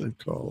 sometimes they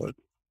call it.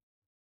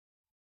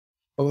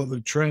 Although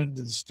the trend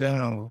is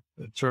down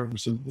in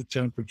terms of the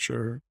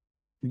temperature,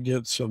 you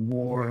get some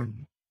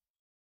warm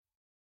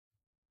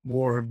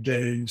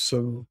days.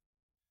 So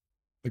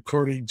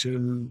according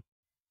to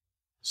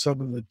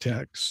some of the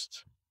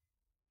text,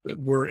 that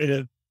we're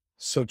in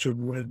such a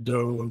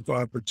window of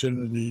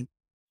opportunity,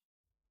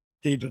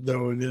 even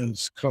though it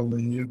is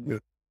Kali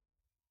Yuga.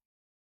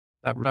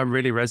 That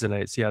really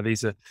resonates. Yeah,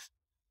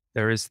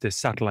 there is this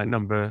satellite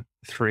number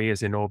 3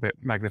 is in orbit,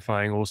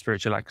 magnifying all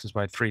spiritual actions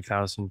by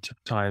 3,000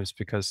 times,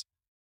 because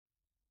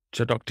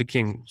to Dr.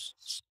 King,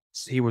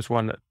 he was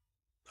one that,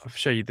 I'll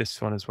show you this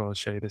one as well. I'll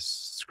show you this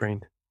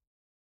screen.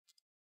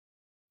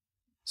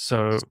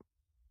 So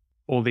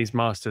all these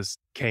masters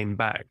came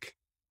back,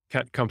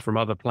 come from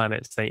other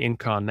planets. They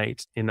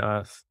incarnate in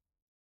Earth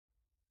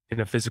in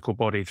a physical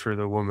body through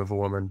the womb of a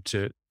woman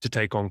to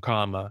take on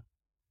karma.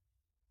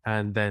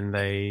 And then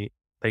they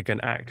can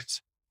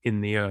act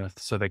in the Earth.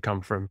 So they come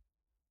from,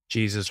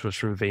 Jesus was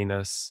from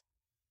Venus,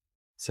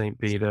 St.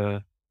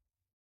 Peter,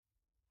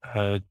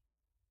 Dr.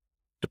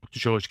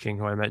 George King,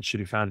 who I mentioned,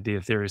 who founded the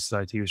Aetherius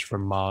Society, he was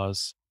from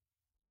Mars.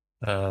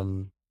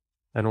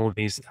 and all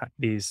these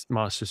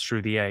masters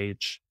through the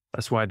age.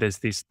 That's why there's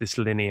this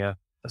linear.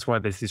 That's why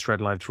there's this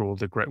red line through all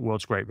the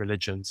world's great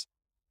religions.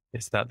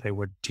 Is that they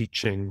were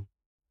teaching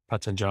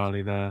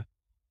Patanjali there,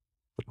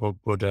 or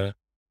Buddha.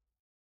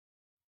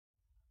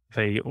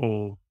 They're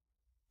all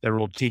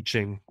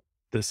teaching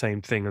the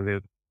same thing,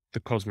 and the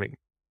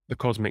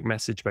cosmic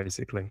message,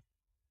 basically.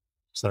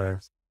 So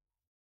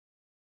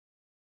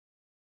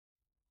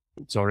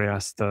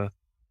Zoroaster,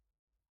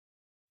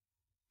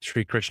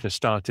 Sri Krishna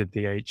started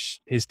the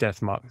age. His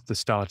death marked the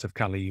start of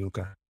Kali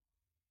Yuga.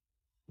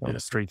 That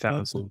was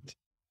 3000.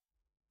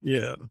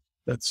 Yeah,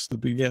 that's the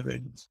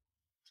beginning.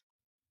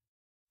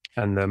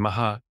 And the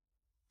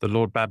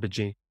Lord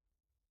Babaji,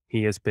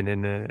 he has been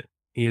in a, I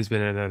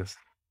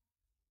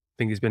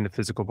think he's been in a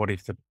physical body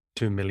for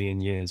 2 million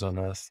years on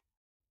Earth,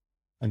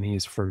 and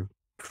he's from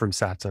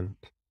Saturn.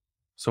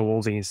 So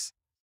all these,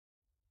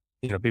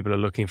 people are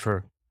looking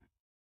for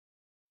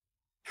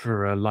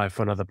life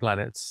on other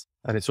planets,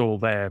 and it's all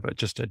there, but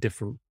just a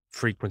different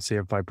frequency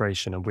of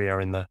vibration. And we're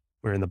in the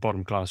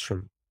bottom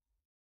classroom.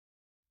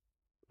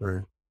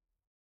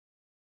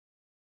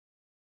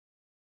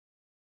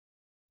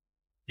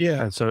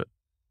 Yeah. And so,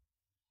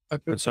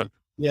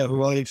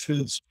 life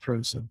is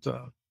present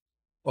on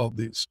all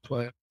these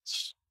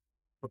planets,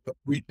 but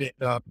we may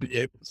not be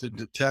able to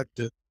detect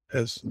it,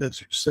 as you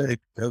say,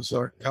 because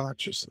our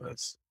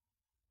consciousness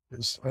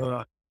is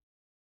not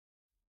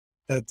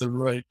at the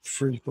right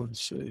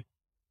frequency.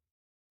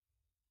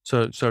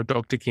 So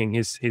Dr. King,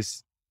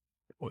 his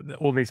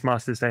all these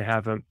masters, they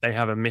have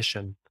a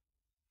mission,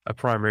 a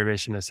primary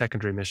mission, a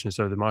secondary mission.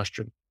 So the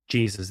master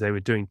Jesus, they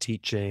were doing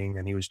teaching,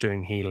 and he was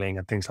doing healing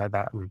and things like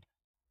that, and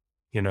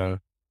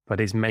but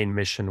his main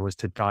mission was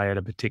to die at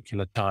a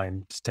particular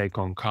time to take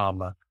on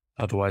karma.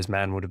 Otherwise,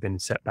 man would have been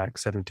set back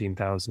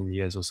 17,000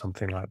 years or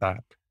something like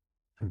that.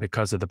 And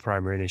because of the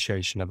primary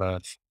initiation of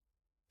Earth,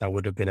 that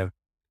would have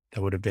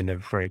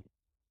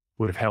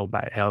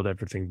held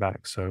everything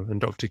back. So,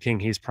 and Dr. King,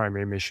 his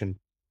primary mission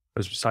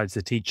was, besides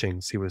the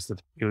teachings, he was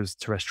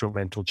terrestrial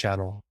mental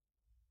channel,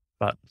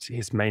 but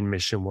his main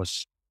mission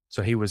was,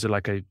 so he was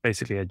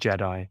basically a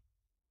Jedi.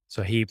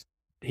 So he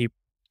did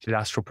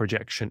astral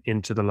projection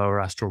into the lower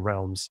astral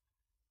realms,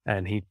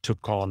 and he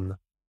took on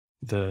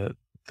the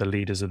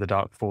leaders of the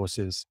dark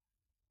forces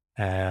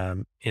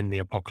in the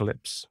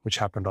apocalypse, which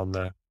happened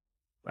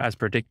as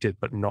predicted,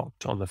 but not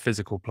on the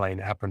physical plane.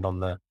 It happened on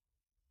the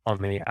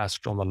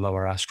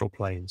lower astral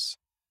planes.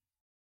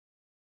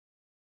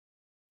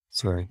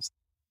 Sorry.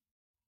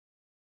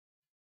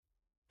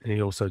 And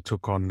he also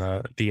took on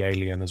the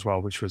alien as well,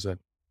 which was an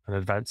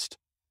advanced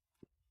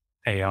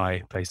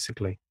AI,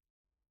 basically,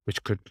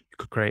 which could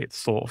create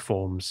thought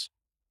forms,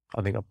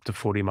 I think up to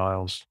 40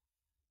 miles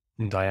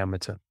in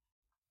diameter.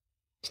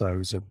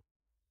 So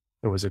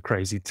it was a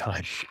crazy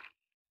time.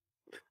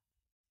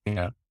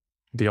 Yeah,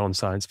 beyond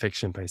science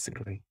fiction,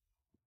 basically.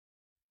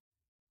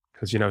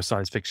 Because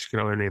science fiction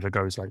only ever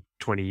goes like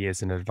 20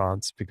 years in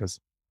advance, because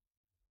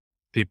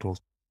people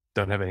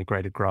don't have any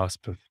greater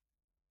grasp of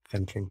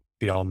thinking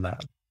beyond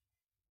that.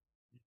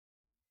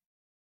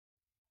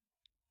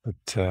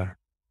 But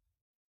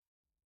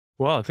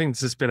well, I think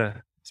it's been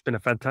a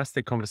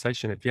fantastic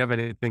conversation. If you have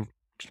anything,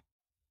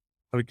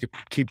 we could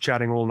keep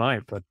chatting all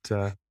night, but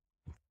I'm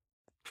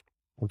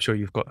sure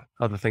you've got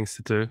other things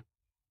to do.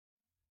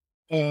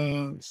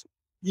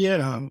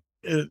 Yeah,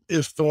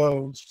 if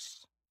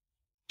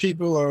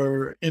people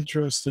are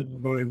interested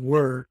in my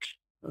work,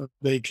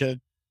 they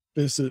can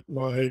visit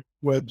my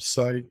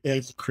website,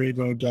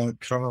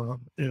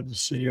 mcremo.com,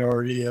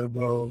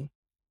 mcremo.com.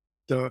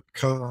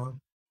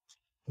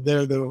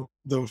 There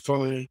they'll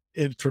find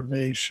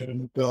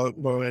information about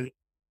my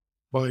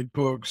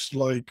books,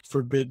 like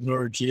Forbidden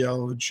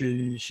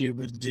Archeology,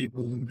 Human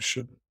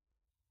Devolution,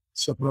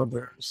 some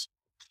others.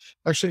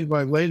 Actually,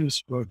 my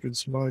latest book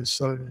is My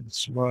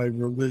Science, My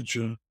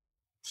Religion.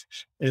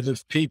 And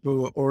if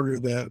people order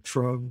that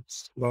from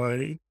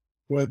my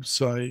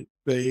website,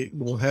 they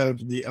will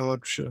have the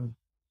option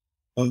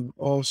of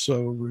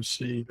also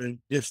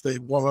receiving, if they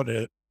want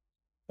it,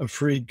 a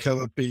free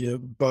copy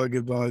of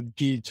Bhagavad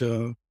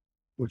Gita,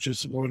 which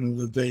is one of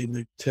the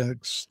Vedic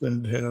texts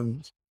that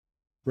has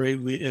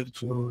greatly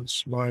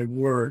influenced my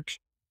work.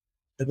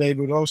 And they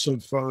would also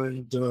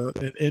find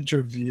an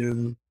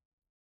interview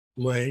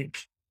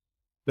link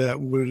that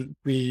would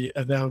be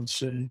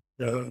announcing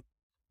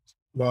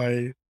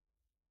my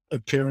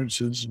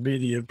appearances,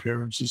 media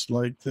appearances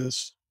like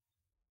this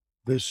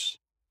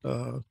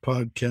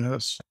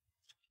podcast.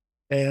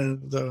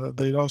 And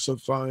they'd also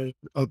find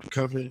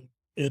upcoming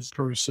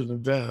in-person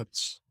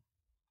events,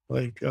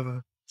 like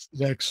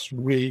next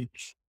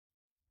week,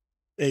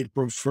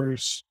 April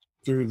 1st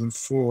through the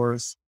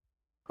 4th.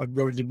 I'm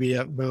going to be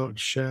at Mount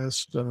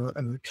Shasta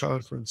at a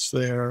conference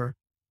there,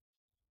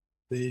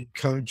 the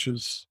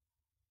Conscious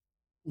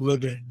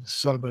Living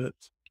Summit.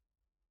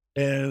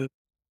 And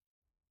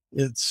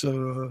it's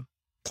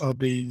I'll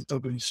be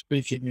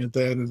speaking at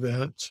that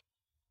event.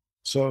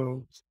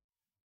 So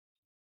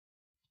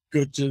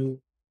good to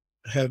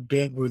have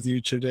been with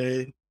you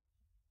today.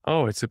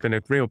 Oh, it's been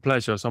a real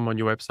pleasure. So I'm on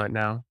your website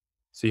now.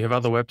 So you have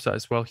other websites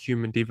as well,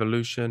 Human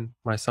Devolution,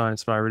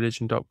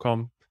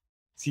 MyScienceMyReligion.com.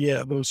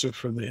 Yeah, those are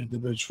for the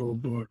individual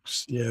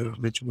books. Yeah.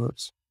 Individual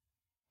books.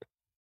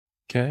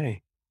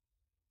 Okay.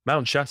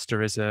 Mount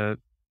Shasta is a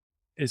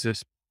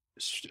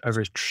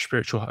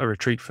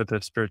retreat for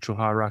the spiritual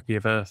hierarchy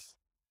of Earth.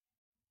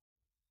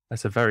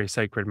 That's a very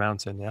sacred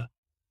mountain, yeah.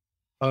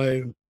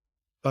 I've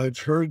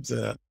heard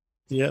that.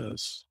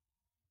 Yes.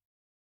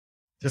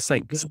 Have you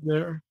Saint, been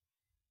there?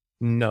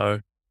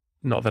 no,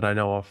 not that I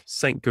know of.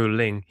 Saint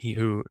Guling, he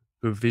who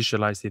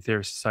visualized the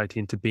Aetherius Society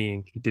into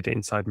being, he did it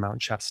inside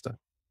Mount Shasta.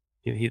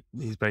 He's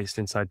based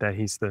inside there.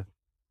 He's the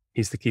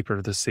keeper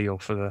of the seal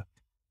for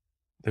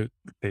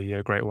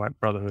the Great White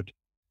Brotherhood.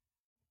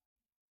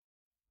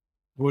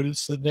 What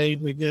is the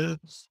name again?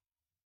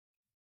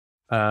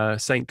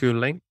 Saint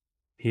Guling,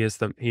 he is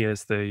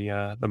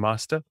the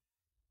master,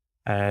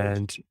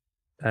 and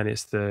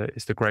it's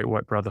the Great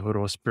White Brotherhood,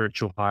 or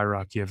spiritual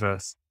hierarchy of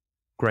Earth.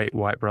 Great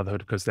White Brotherhood,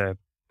 because they're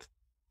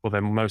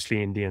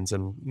mostly Indians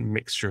and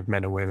mixture of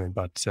men and women,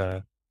 but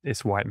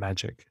it's white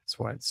magic. That's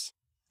why it's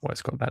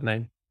got that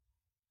name.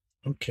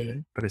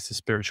 Okay. But it's a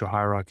spiritual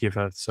hierarchy of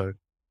Earth. So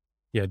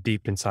yeah,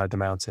 deep inside the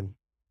mountain.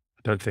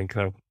 I don't think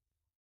they'll.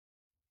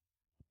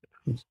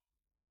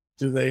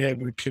 Do they have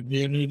a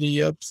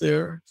community up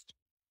there?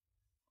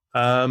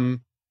 Well,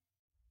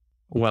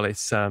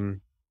 it's the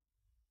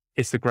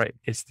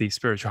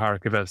spiritual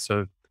hierarchy of Earth.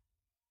 So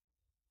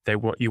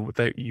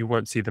you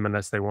won't see them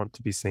unless they want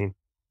to be seen.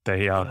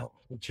 They are Oh,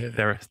 okay.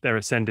 they're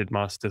ascended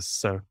masters.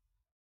 So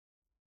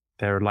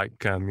they're like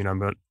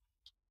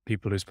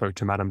people who spoke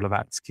to Madame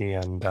Blavatsky,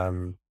 and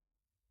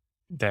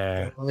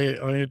they're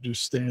I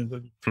understand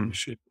and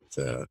appreciate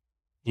that.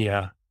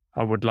 yeah.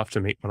 I would love to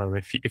meet one of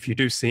them. If you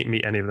do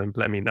meet any of them,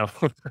 let me know.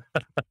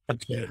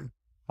 Okay.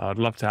 I'd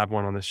love to have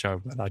one on the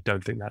show, but I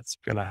don't think that's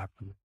going to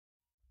happen.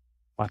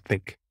 I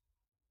think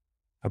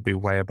I'll be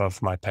way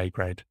above my pay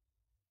grade.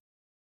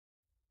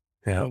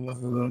 Yeah.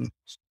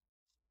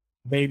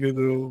 Maybe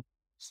they'll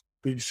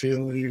be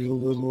feeling a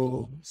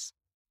little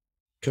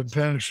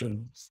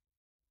compassion.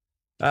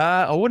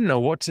 I wouldn't know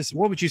what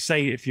would you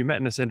say if you met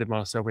an ascended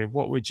master? I mean,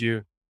 what would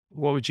you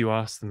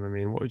ask them? I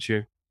mean, what would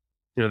you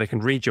they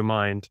can read your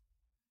mind.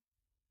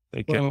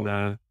 They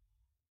can,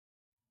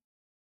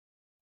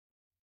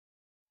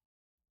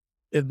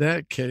 in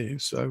that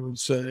case, I would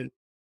say,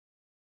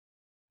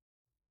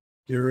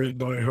 you're in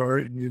my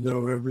heart and you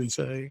know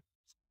everything.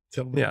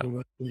 Tell me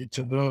what I need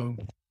to know.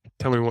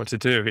 Tell me what to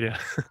do. Yeah.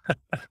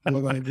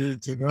 What I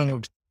need to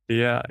know.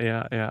 Yeah.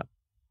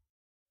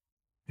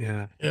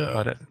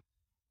 Got it.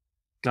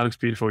 That looks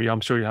beautiful. Yeah, I'm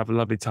sure you have a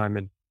lovely time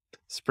in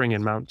spring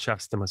in Mount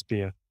Shasta. Must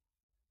be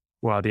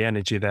the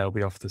energy there will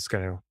be off the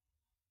scale.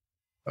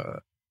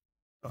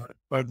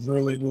 I'm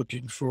really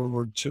looking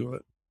forward to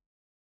it.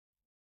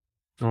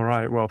 All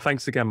right. Well,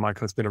 thanks again,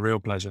 Michael. It's been a real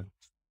pleasure.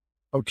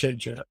 Okay,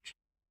 Jack.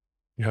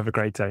 You have a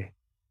great day.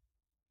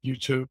 You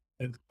too,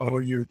 and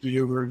all your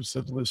viewers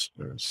and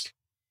listeners.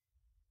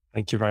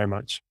 Thank you very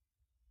much.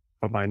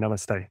 Bye-bye.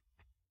 Namaste.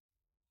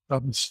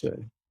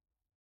 Namaste.